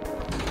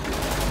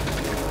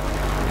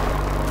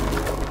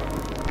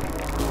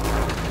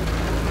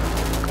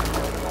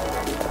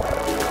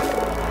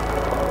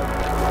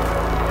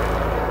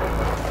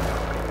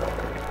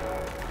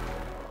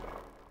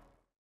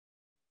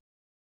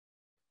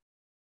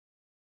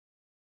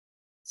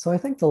 So I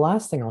think the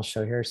last thing I'll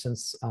show here,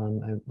 since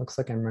it looks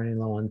like I'm running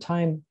low on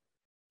time,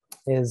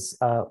 is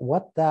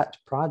what that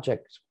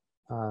project,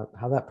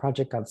 how that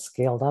project got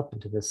scaled up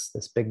into this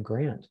big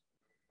grant.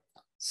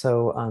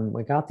 So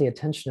we got the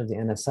attention of the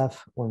NSF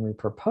when we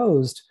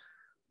proposed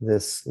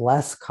this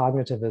less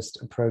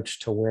cognitivist approach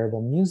to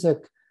wearable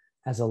music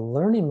as a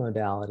learning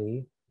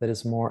modality that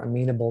is more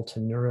amenable to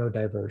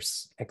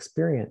neurodiverse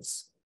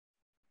experience.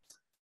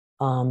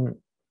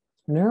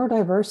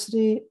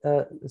 Neurodiversity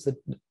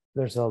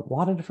there's a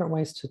lot of different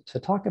ways to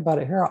talk about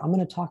it here. I'm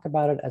going to talk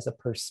about it as a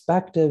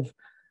perspective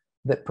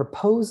that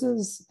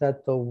proposes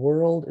that the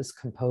world is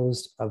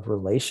composed of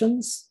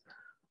relations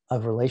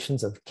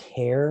of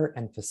care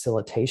and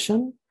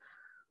facilitation,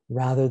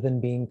 rather than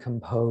being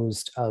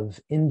composed of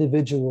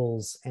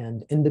individuals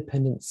and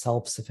independent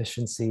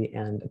self-sufficiency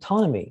and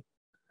autonomy.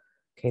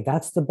 Okay,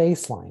 that's the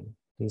baseline,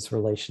 these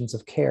relations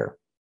of care,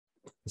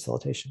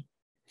 facilitation.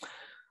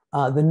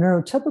 The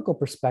neurotypical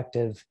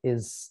perspective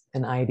is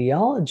an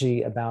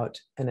ideology about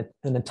an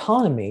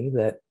autonomy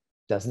that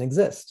doesn't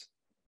exist.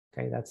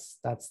 Okay, that's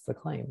the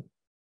claim.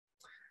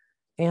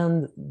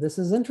 And this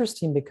is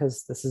interesting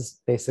because this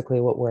is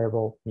basically what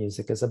wearable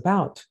music is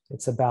about.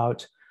 It's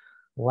about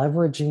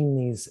leveraging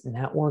these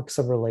networks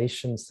of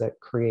relations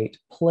that create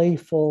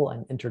playful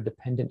and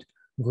interdependent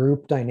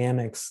group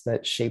dynamics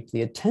that shape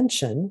the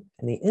attention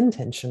and the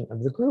intention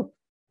of the group.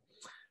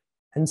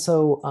 And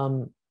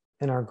so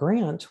in our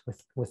grant,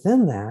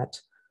 within that,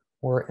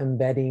 we're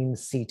embedding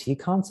CT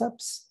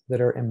concepts that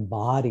are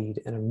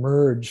embodied and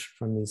emerge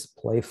from these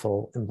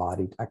playful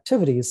embodied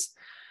activities,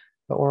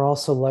 but we're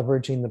also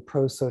leveraging the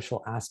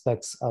pro-social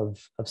aspects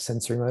of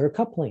sensory motor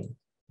coupling.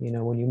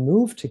 When you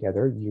move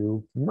together,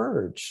 you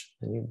merge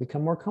and you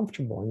become more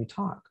comfortable and you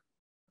talk.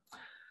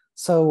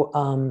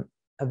 So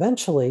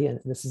eventually, and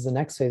this is the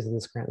next phase of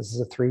this grant, this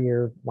is a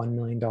 3-year, $1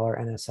 million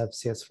NSF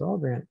CS for All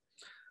grant.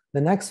 The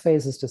next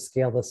phase is to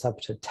scale this up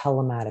to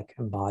telematic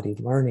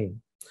embodied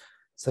learning.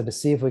 So to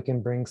see if we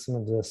can bring some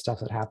of the stuff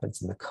that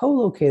happens in the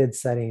co-located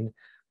setting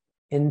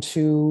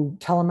into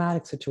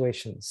telematic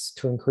situations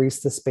to increase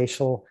the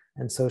spatial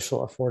and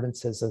social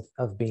affordances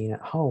of being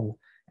at home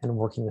and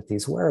working with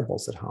these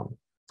wearables at home.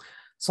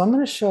 So I'm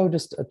going to show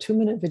just a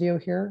 2-minute video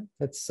here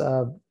that's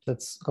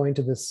going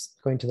to the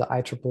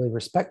IEEE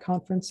Respect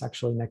Conference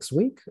actually next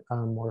week.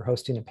 We're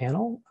hosting a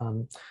panel,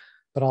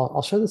 but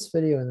I'll show this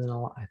video and then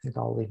I think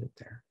I'll leave it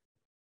there.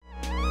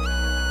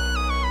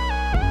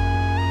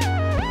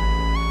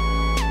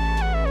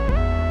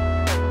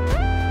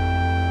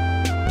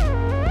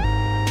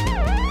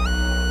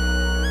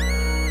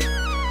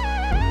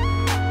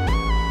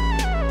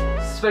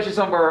 Especially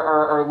some of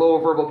our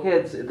lower verbal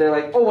kids, they're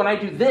like, oh, when I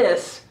do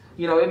this,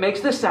 you know, it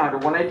makes this sound, or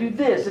when I do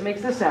this, it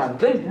makes this sound.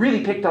 They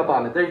really picked up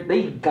on it.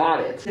 They got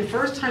it. The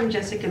first time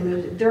Jessica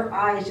moved, their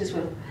eyes just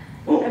went,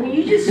 I mean,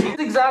 you just... It's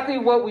exactly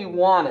what we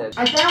wanted.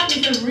 I thought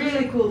it was a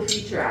really cool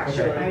feature,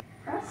 actually. Okay.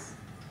 Press.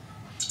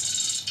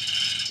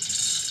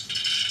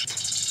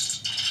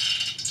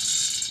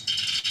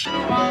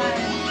 One,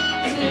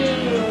 two,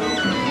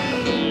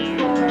 3,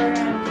 4,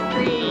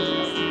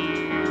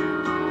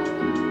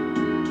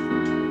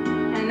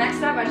 3. And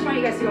next up, I just want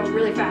you guys to go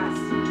really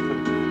fast.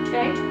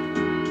 Okay?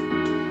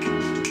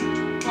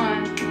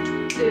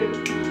 1,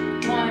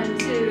 2, 1,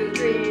 2,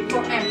 3,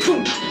 4, and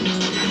boom!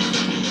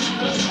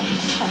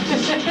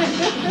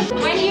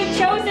 When you've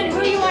chosen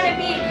who you want to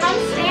be, come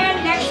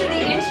stand next to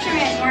the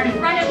instrument or in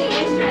front of the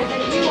instrument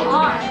that you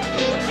are.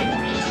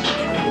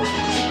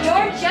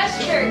 Your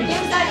gesture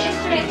gives that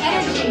instrument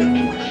energy.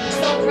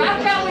 So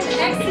wrap around with the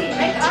next seat,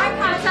 make eye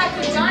contact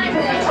with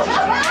Jonathan, and stand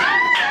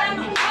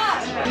up.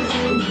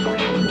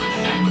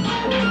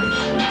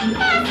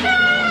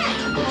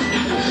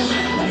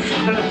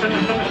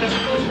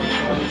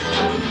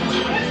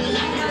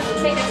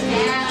 Take us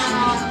down.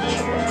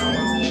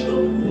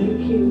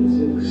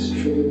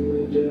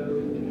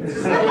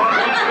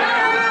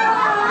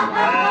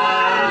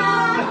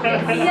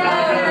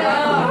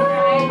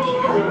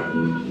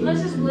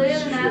 Let's just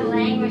live in that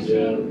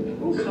languishing.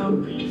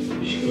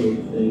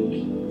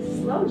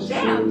 Slow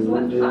jams.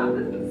 What's up?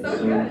 This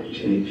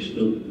is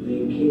so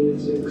good.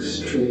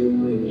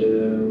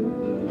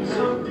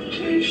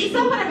 Is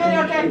someone a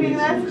video camping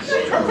this?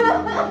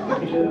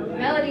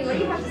 Melody, what do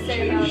you have to say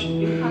about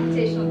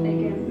computational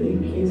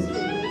thinking? So?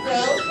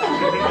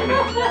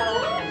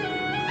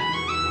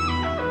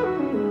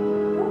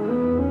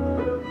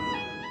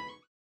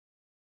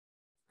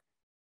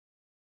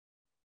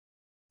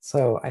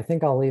 So I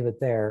think I'll leave it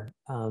there.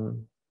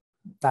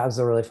 That was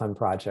a really fun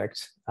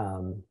project.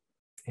 And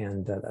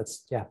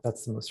that's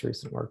the most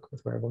recent work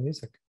with wearable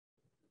music.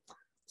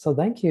 So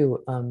thank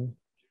you.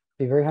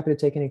 Be very happy to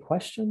take any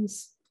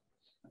questions.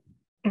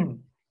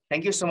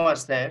 Thank you so much,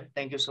 Seth.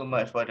 Thank you so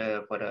much for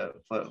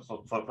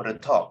the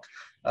talk.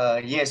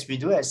 Yes, we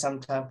do have some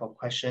time for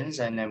questions,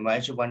 and I'm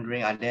actually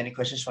wondering, are there any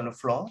questions from the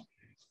floor?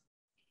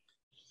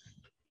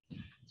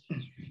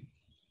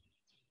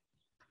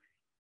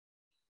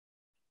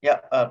 Yeah,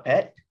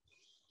 Pat.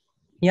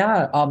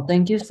 Yeah,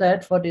 thank you,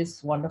 Seth, for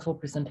this wonderful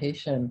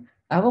presentation.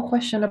 I have a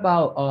question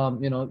about,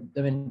 you know,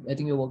 I mean, I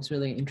think your work's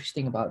really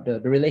interesting about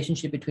the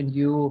relationship between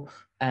you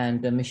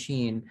and the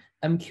machine.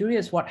 I'm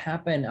curious what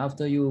happened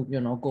after you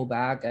know, go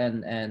back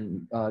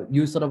and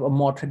use sort of a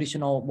more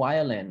traditional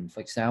violin, for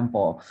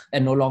example,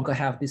 and no longer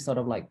have this sort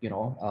of like, you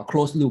know,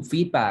 closed loop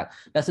feedback.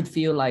 Does it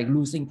feel like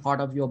losing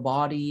part of your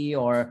body,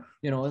 or,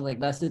 you know, like,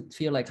 does it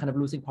feel like kind of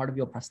losing part of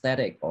your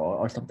prosthetic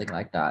or something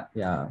like that?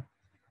 Yeah.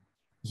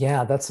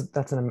 Yeah, that's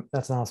an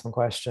awesome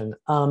question.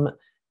 You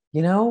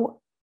know,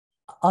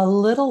 a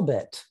little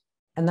bit,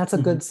 and that's a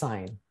good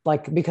sign.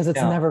 Like, because it's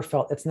never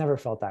felt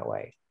that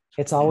way.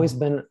 It's always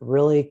been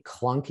really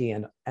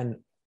clunky and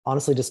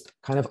honestly just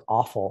kind of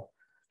awful,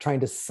 trying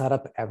to set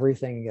up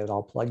everything and get it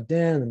all plugged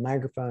in, the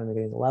microphone and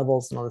getting the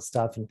levels and all this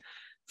stuff, and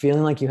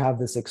feeling like you have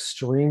this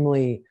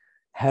extremely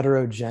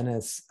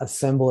heterogeneous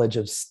assemblage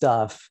of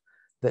stuff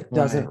that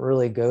doesn't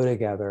really go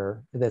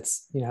together.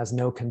 That's, you know, has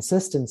no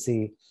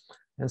consistency.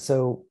 And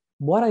so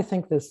what I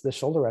think the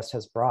shoulder rest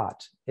has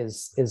brought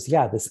is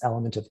this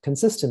element of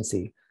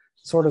consistency,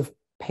 sort of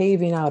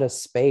paving out a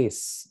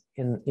space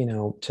in, you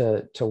know,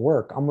 to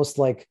work, almost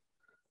like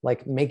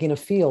making a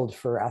field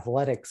for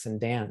athletics and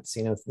dance.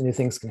 You know, new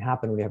things can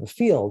happen when you have a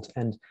field,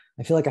 and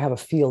I feel like I have a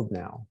field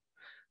now.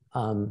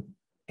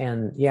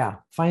 And yeah,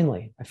 I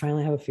finally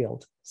have a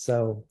field.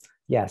 So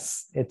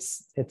yes,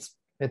 it's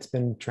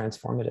been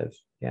transformative.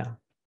 Yeah.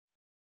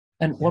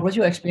 And what was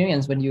your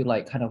experience when you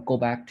like kind of go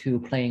back to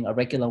playing a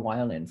regular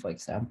violin, for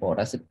example?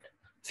 Does it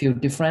feel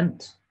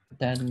different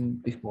than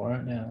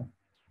before? Yeah.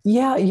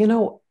 Yeah, you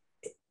know,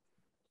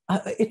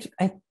 it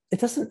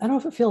doesn't. I don't know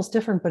if it feels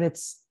different, but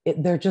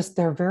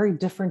they're very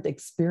different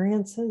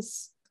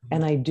experiences,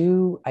 and I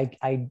do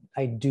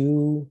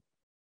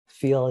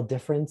feel a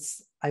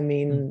difference. I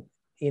mean,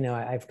 you know,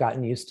 I've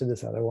gotten used to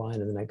this other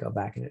one, and then I go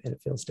back and it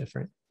feels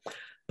different.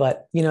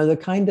 But you know, the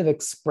kind of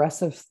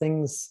expressive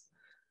things.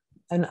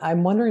 And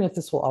I'm wondering if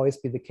this will always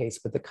be the case,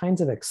 but the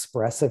kinds of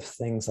expressive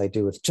things I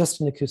do with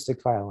just an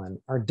acoustic violin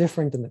are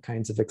different than the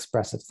kinds of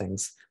expressive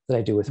things that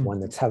I do with one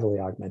that's heavily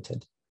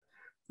augmented.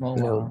 Oh,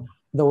 you know,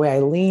 the way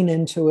I lean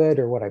into it,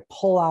 or what I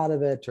pull out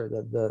of it, or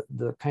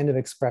the kind of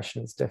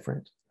expression is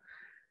different.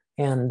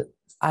 And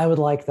I would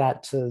like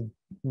that to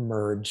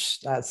merge.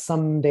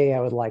 Someday I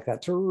would like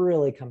that to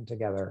really come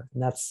together.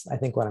 And that's, I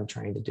think, what I'm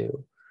trying to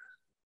do.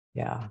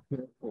 Yeah.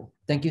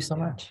 Thank you so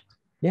much.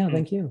 Yeah,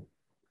 thank you.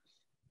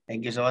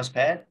 Thank you so much,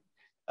 Pat.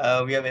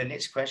 We have a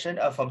next question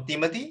from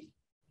Timothy.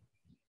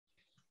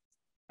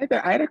 Hi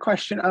there. I had a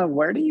question.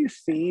 Where do you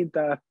see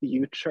the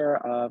future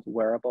of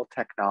wearable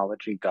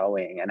technology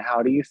going, and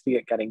how do you see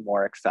it getting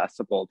more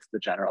accessible to the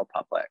general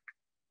public?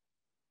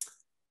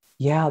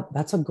 Yeah,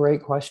 that's a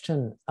great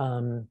question.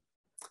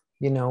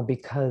 You know,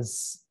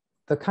 because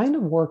the kind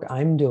of work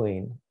I'm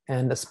doing,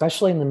 and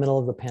especially in the middle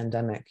of the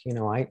pandemic, you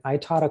know, I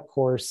taught a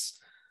course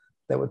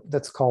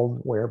that's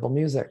called Wearable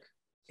Music,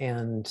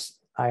 and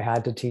I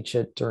had to teach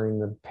it during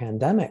the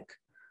pandemic.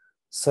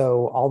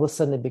 So all of a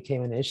sudden it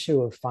became an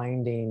issue of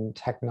finding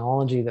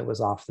technology that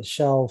was off the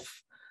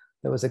shelf,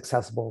 that was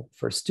accessible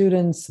for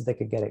students, so they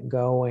could get it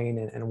going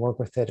and work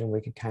with it, and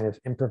we could kind of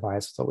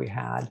improvise with what we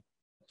had.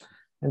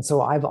 And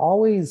so I've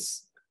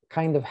always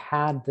kind of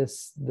had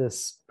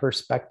this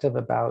perspective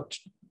about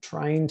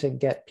trying to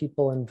get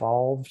people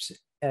involved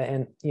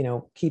and, you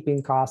know,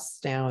 keeping costs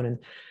down. And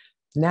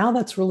now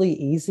that's really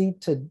easy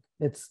to,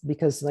 it's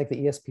because like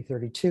the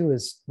ESP32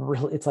 is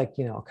really, it's like,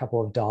 you know, a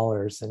couple of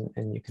dollars,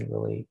 and you can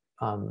really,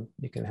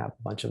 you can have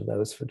a bunch of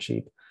those for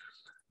cheap.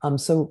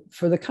 So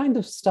for the kind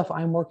of stuff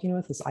I'm working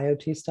with, this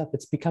IoT stuff,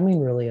 it's becoming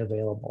really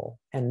available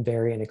and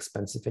very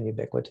inexpensive and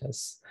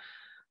ubiquitous.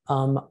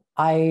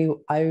 I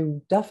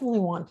definitely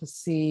want to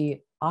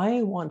see,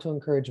 I want to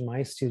encourage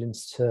my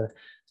students to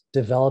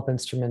develop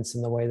instruments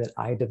in the way that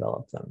I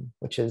develop them,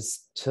 which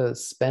is to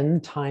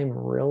spend time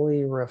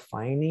really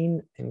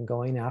refining and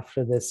going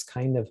after this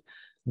kind of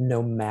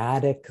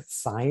nomadic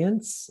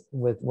science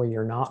where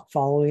you're not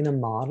following a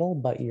model,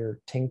 but you're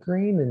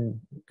tinkering and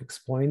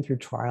exploring through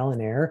trial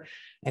and error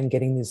and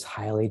getting these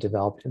highly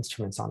developed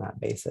instruments on that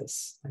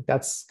basis. Like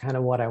that's kind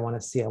of what I want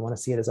to see. I want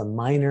to see it as a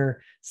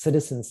minor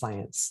citizen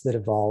science that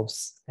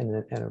evolves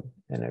in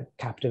a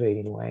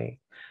captivating way.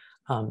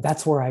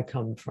 That's where I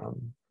come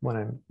from when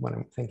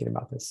I'm thinking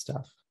about this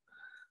stuff.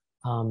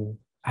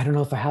 I don't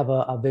know if I have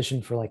a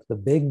vision for like the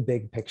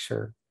big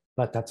picture,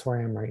 but that's where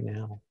I am right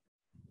now.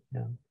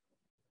 Yeah.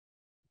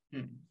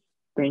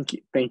 Thank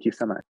you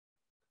so much.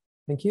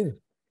 Thank you.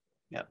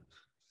 Yeah,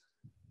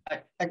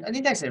 I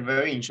think that's a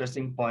very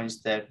interesting point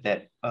that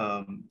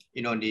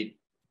you know,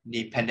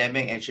 the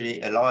pandemic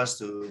actually allows us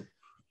to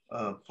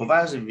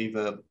provide us with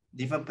a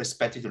different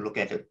perspective to look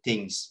at the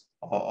things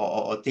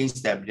or things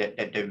that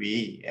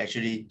we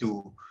actually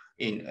do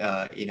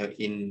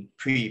in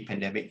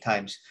pre-pandemic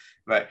times,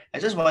 right?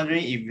 I'm just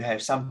wondering if you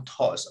have some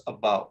thoughts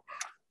about,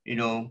 you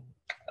know,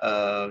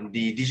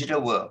 the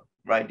digital world,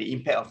 right? The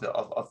impact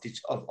of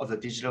the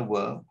digital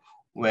world,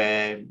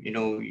 where, you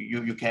know,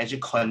 you can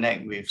actually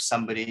connect with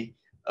somebody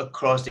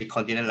across the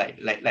continent,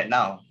 like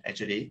now,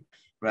 actually,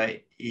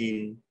 right?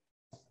 In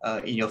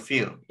your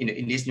field,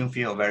 in this new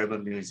field of wearable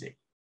music.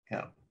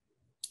 Yeah.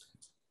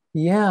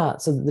 Yeah.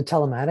 So the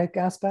telematic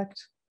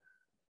aspect.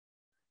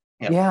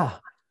 Yep.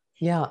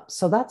 Yeah.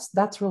 So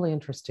that's really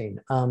interesting.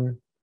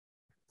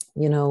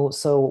 You know,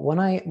 so when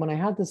I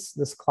had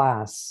this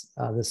class,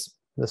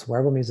 this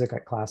wearable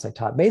music class I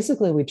taught,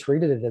 basically we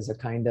treated it as a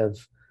kind of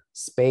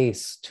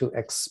space to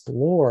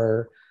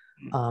explore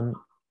a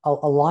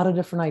lot of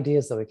different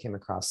ideas that we came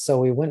across. So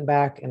we went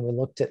back and we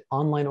looked at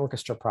online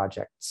orchestra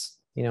projects.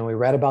 You know, we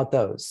read about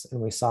those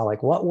and we saw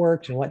like what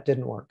worked and what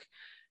didn't work.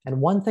 And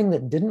one thing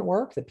that didn't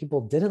work, that people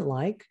didn't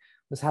like,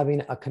 was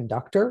having a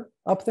conductor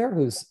up there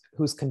who's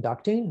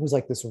conducting, who's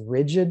like this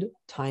rigid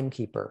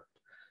timekeeper.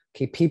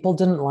 Okay, people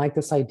didn't like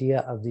this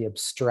idea of the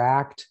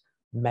abstract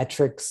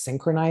metric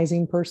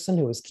synchronizing person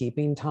who was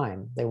keeping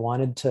time. They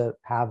wanted to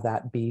have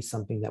that be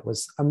something that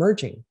was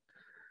emerging.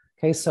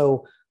 Okay,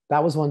 so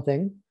that was one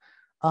thing.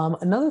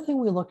 Another thing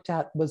we looked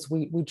at was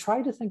we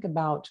tried to think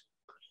about,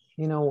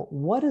 you know,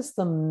 what is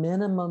the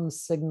minimum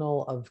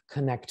signal of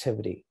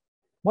connectivity?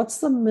 What's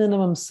the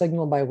minimum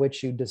signal by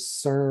which you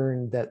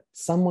discern that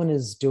someone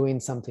is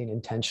doing something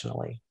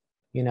intentionally,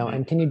 you know,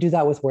 and can you do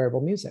that with wearable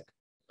music?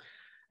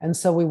 And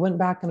so we went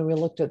back and we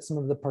looked at some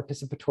of the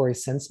participatory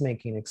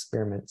sense-making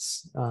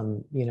experiments,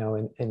 you know,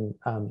 in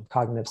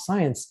cognitive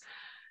science.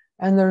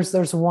 And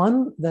there's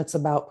one that's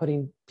about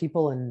putting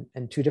people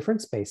in two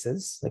different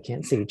spaces. They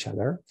can't see each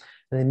other,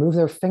 and they move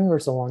their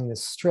fingers along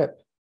this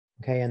strip,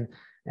 okay?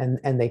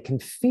 And they can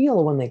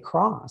feel when they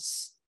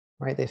cross,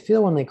 right? They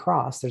feel when they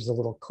cross. There's a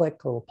little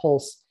click, a little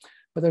pulse,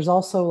 but there's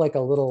also like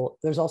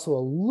there's also a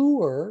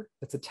lure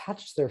that's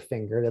attached to their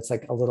finger that's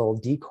like a little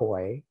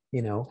decoy,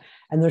 you know,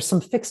 and there's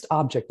some fixed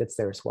object that's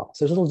there as well.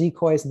 So there's little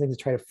decoys and things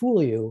to try to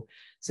fool you.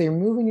 So you're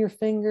moving your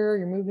finger,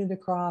 you're moving it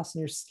across,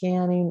 and you're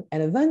scanning.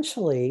 And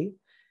eventually,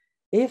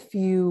 if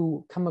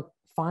you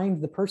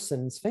find the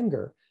person's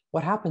finger,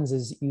 what happens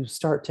is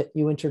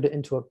you enter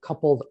into a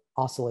coupled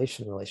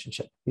oscillation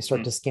relationship. You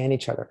start to scan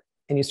each other,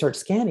 and you start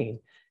scanning,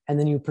 and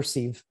then you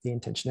perceive the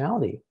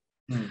intentionality.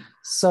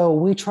 So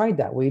we tried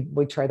that. We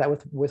tried that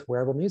with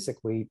wearable music.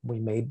 We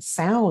made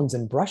sounds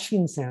and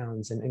brushing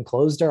sounds and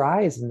closed our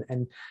eyes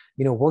and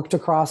worked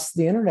across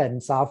the internet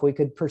and saw if we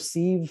could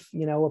perceive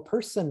a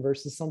person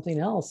versus something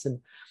else.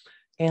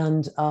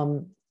 And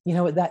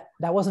that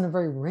wasn't a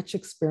very rich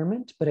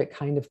experiment, but it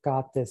kind of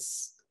got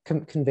this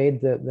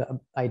conveyed the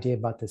idea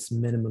about this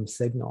minimum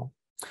signal.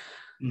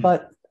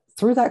 But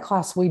through that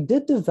class, we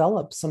did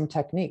develop some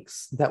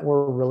techniques that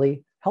were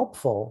really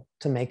helpful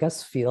to make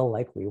us feel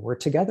like we were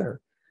together.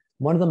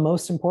 One of the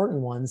most important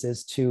ones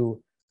is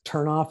to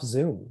turn off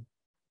Zoom,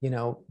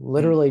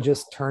 literally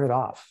just turn it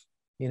off,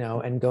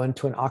 and go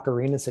into an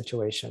ocarina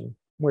situation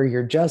where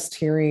you're just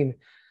hearing,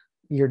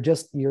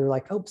 you're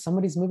like, oh,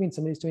 somebody's moving,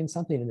 somebody's doing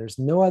something, and there's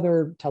no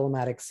other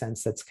telematic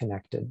sense that's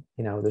connected.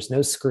 There's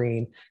no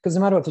screen, because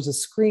no matter if there's a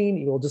screen,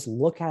 you will just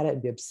look at it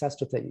and be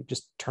obsessed with it. You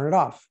just turn it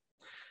off.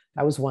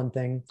 That was one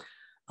thing.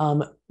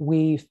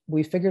 We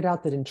figured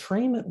out that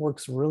entrainment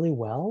works really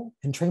well.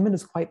 Entrainment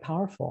is quite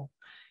powerful.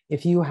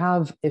 If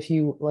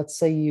you let's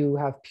say you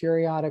have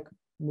periodic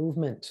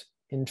movement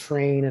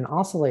entrain an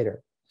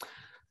oscillator,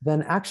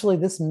 then actually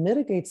this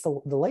mitigates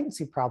the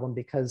latency problem,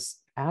 because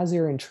as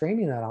you're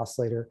entraining that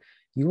oscillator,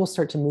 you will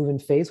start to move in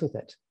phase with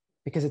it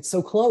because it's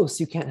so close,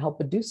 you can't help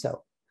but do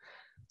so.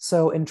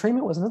 So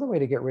entrainment was another way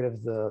to get rid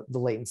of the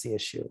latency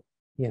issue,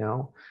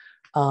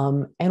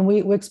 and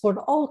we explored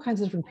all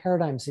kinds of different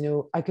paradigms.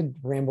 I could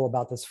ramble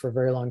about this for a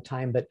very long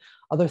time, but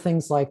other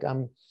things like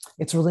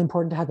it's really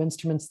important to have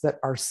instruments that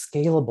are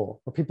scalable,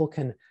 where people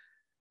can,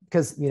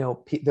 because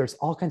there's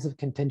all kinds of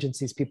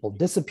contingencies. People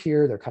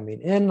disappear, they're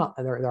coming in,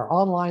 they're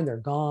online, they're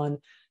gone.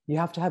 You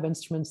have to have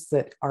instruments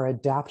that are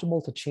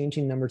adaptable to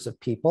changing numbers of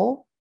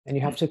people, and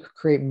you have to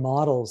create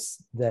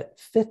models that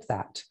fit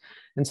that.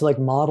 And so like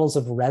models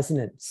of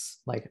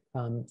resonance, like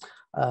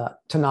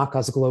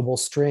Tanaka's global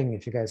string,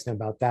 if you guys know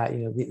about that,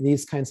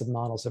 these kinds of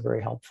models are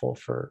very helpful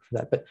for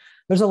that. But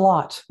there's a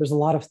lot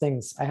of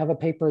things. I have a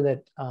paper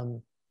that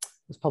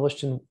was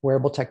published in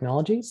Wearable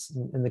Technologies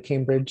in the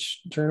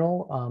Cambridge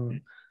Journal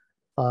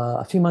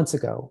a few months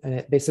ago, and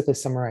it basically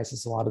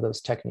summarizes a lot of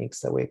those techniques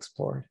that we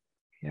explored.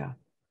 Yeah,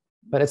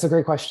 but it's a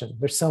great question.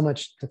 There's so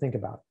much to think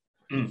about.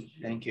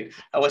 Thank you.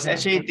 I was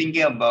actually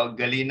thinking about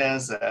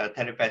Galina's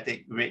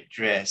telepathic red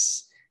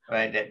dress,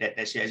 right?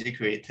 That she actually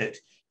created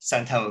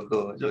some time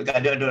ago. So,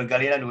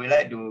 Galina, would you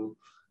like to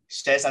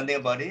share something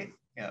about it?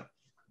 Yeah.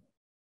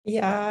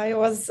 Yeah, I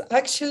was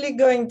actually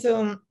going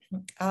to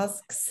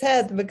ask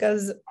Seth,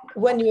 because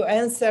when you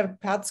answered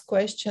Pat's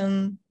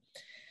question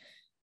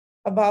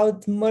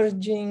about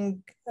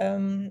merging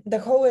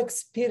the whole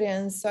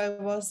experience, I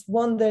was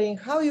wondering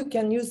how you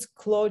can use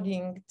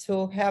clothing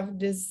to have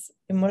this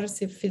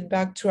immersive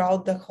feedback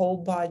throughout the whole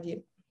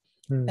body,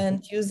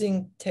 and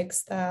using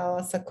textile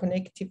as a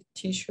connective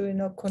tissue,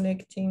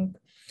 connecting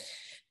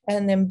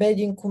and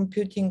embedding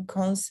computing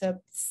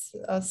concepts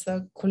as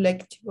a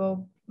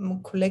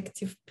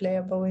collective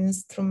playable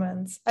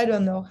instruments. I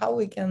don't know how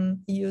we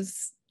can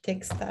use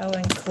textile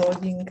and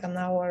clothing on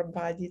our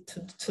body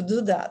to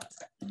do that.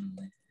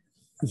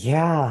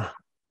 Yeah,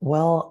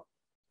 well,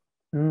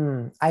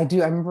 I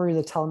do. I remember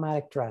the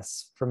telematic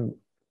dress from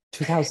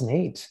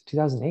 2008.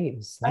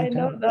 2008. I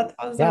know that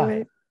was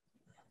amazing.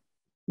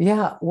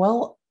 Yeah.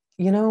 Well,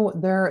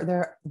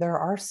 there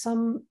are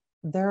some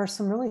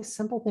really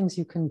simple things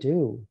you can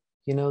do.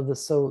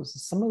 So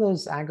some of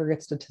those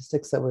aggregate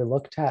statistics that we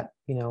looked at,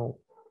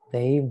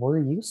 they were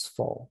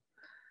useful,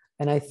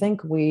 and I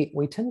think we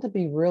tend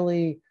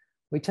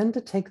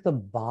to take the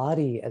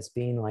body as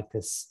being like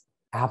this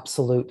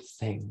absolute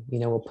thing.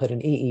 We'll put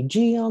an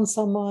EEG on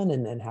someone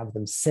and have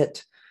them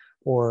sit,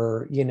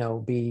 or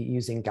be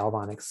using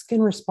galvanic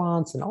skin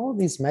response and all of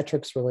these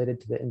metrics related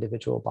to the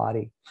individual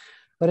body.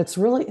 But it's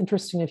really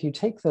interesting if you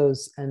take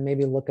those and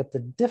maybe look at the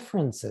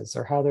differences,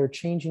 or how they're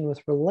changing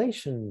with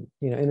relation,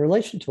 in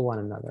relation to one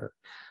another,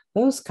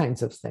 those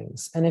kinds of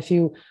things. And if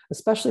you,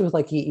 especially with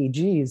like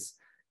EEGs,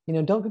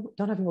 don't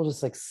have people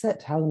just like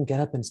sit, have them get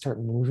up and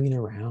start moving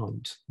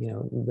around,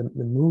 the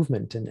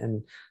movement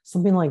and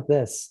something like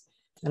this.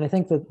 And I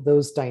think that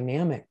those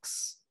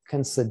dynamics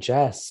can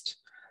suggest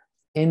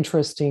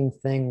interesting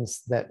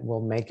things that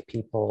will make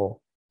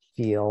people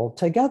feel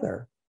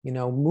together.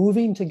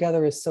 Moving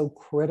together is so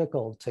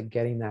critical to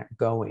getting that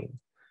going.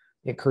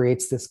 It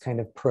creates this kind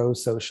of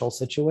pro-social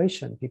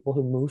situation. People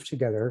who move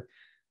together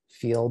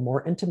feel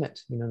more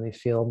intimate, they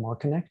feel more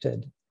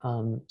connected.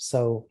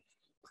 So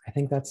I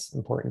think that's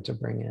important to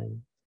bring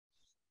in.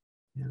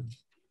 Yeah.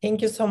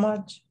 Thank you so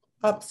much.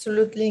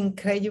 Absolutely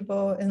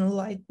incredible,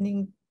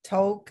 enlightening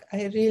talk.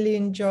 I really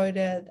enjoyed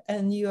it,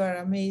 and you are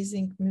an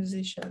amazing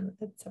musician.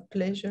 It's a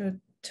pleasure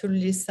to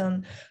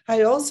listen.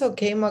 I also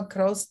came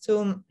across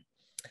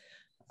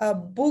a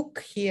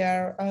book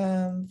here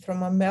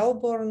from a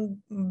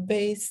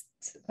Melbourne-based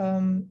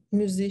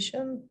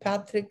musician,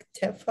 Patrick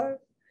Teffer.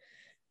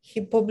 He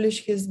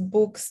published his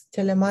books,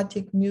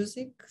 Telematic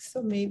Music,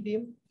 so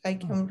maybe I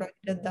can write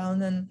that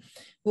down, and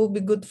it will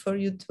be good for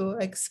you to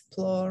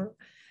explore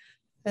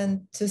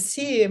and to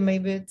see.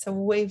 Maybe it's a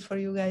way for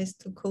you guys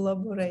to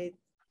collaborate.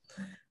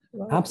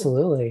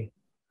 Absolutely.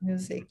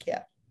 music.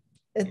 Yeah,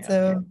 it's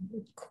a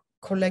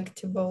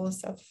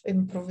collectibles of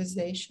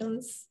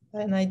improvisations,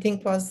 and I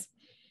think was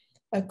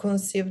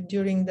conceived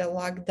during the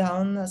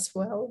lockdown as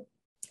well.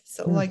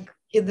 So like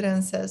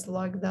Idren says,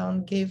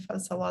 lockdown gave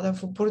us a lot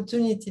of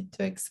opportunity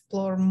to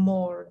explore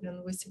more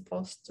than we're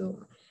supposed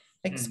to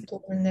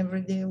explore in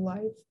everyday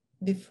life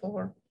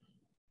before.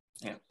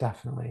 Yeah,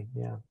 definitely.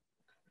 Yeah.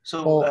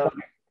 So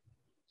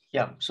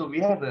so we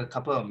have a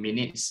couple of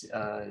minutes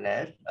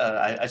left.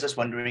 I was just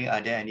wondering,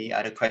 are there any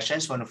other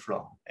questions from the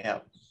floor? Yeah.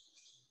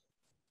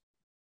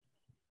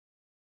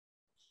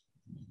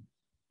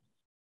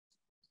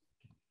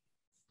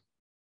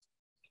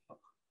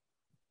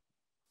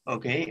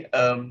 Okay.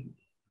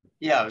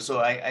 Yeah. So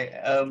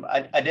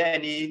are there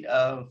any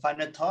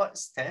final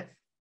thoughts, Steph?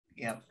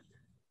 Yeah.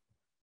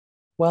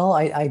 Well,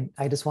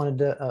 I just wanted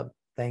to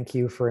thank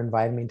you for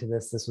inviting me to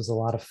this. This was a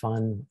lot of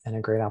fun and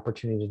a great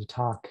opportunity to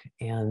talk.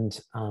 And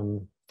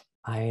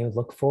I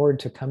look forward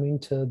to coming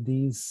to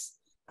these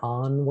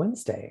on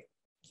Wednesday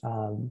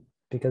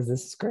because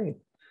this is great.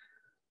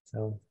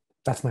 So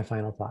that's my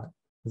final thought.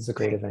 This is a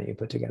great event you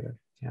put together.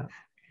 Yeah.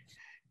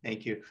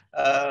 Thank you.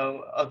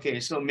 Okay,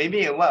 so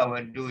maybe what I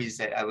will do is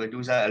that I will do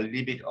a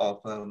little bit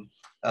of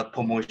a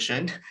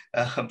promotion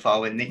for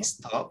our next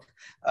talk.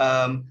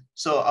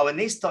 So our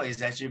next talk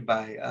is actually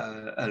by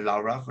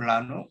Laura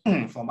Fulano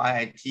from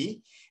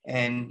IIT,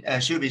 and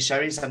she'll be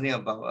sharing something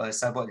about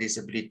cyborg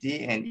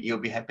disability, and it will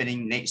be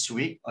happening next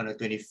week on the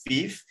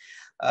 25th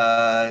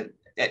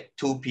at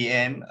 2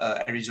 p.m.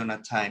 Arizona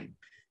time.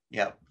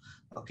 Yeah.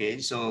 Okay,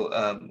 so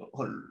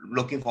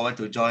looking forward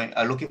to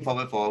looking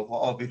forward for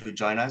all of you to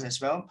join us as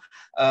well.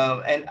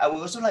 And I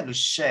would also like to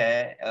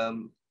share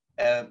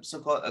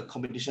so-called a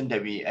competition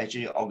that we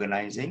actually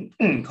organizing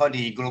called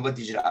the Global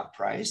Digital Art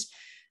Prize.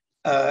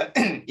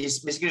 It's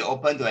basically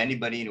open to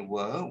anybody in the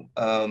world.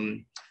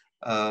 And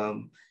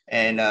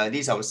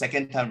this is our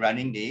second time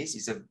running this.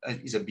 It's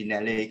a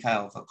Biennale kind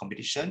of a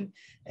competition.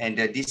 And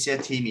this year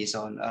theme is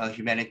on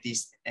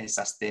humanities and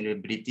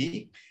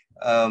sustainability.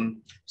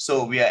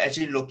 So we are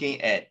actually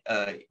looking at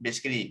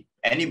basically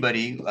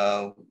anybody,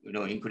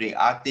 including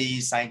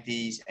artists,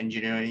 scientists,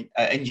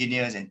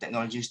 engineers, and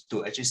technologists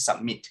to actually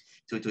submit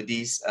to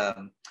this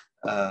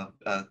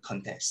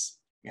contest.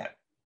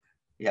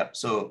 Yeah.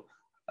 So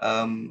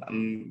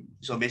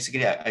so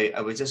basically,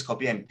 I will just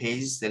copy and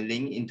paste the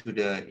link into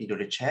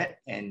the chat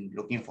and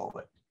looking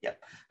forward. Yeah.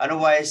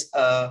 Otherwise,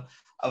 I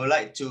would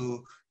like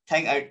to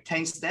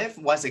thank Steph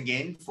once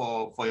again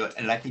for your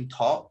enlightening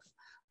talk.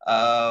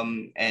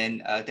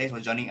 And thanks for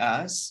joining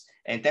us,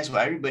 and thanks for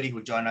everybody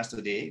who joined us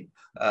today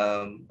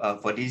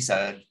for this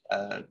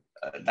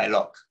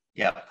dialogue.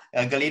 Yeah,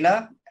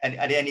 Galina,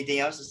 are there anything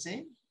else to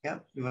say? Yeah,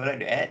 you would like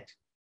to add?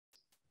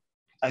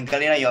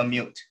 Galina, you're on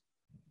mute.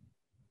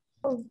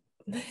 Oh,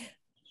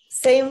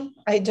 same.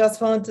 I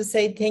just want to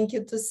say thank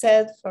you to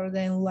Seth for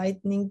the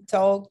enlightening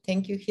talk.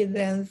 Thank you,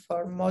 Hidren,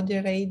 for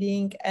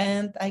moderating,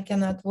 and I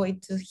cannot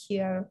wait to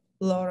hear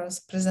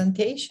Laura's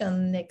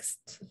presentation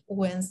next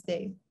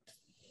Wednesday.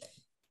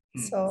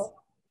 So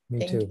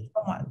thank you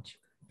so much.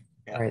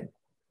 Yeah. All right.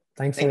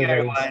 Thanks, Thank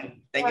everybody. you,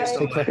 everyone. Thank you so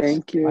much.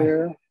 Thank you.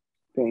 Bye.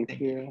 Thank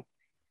you.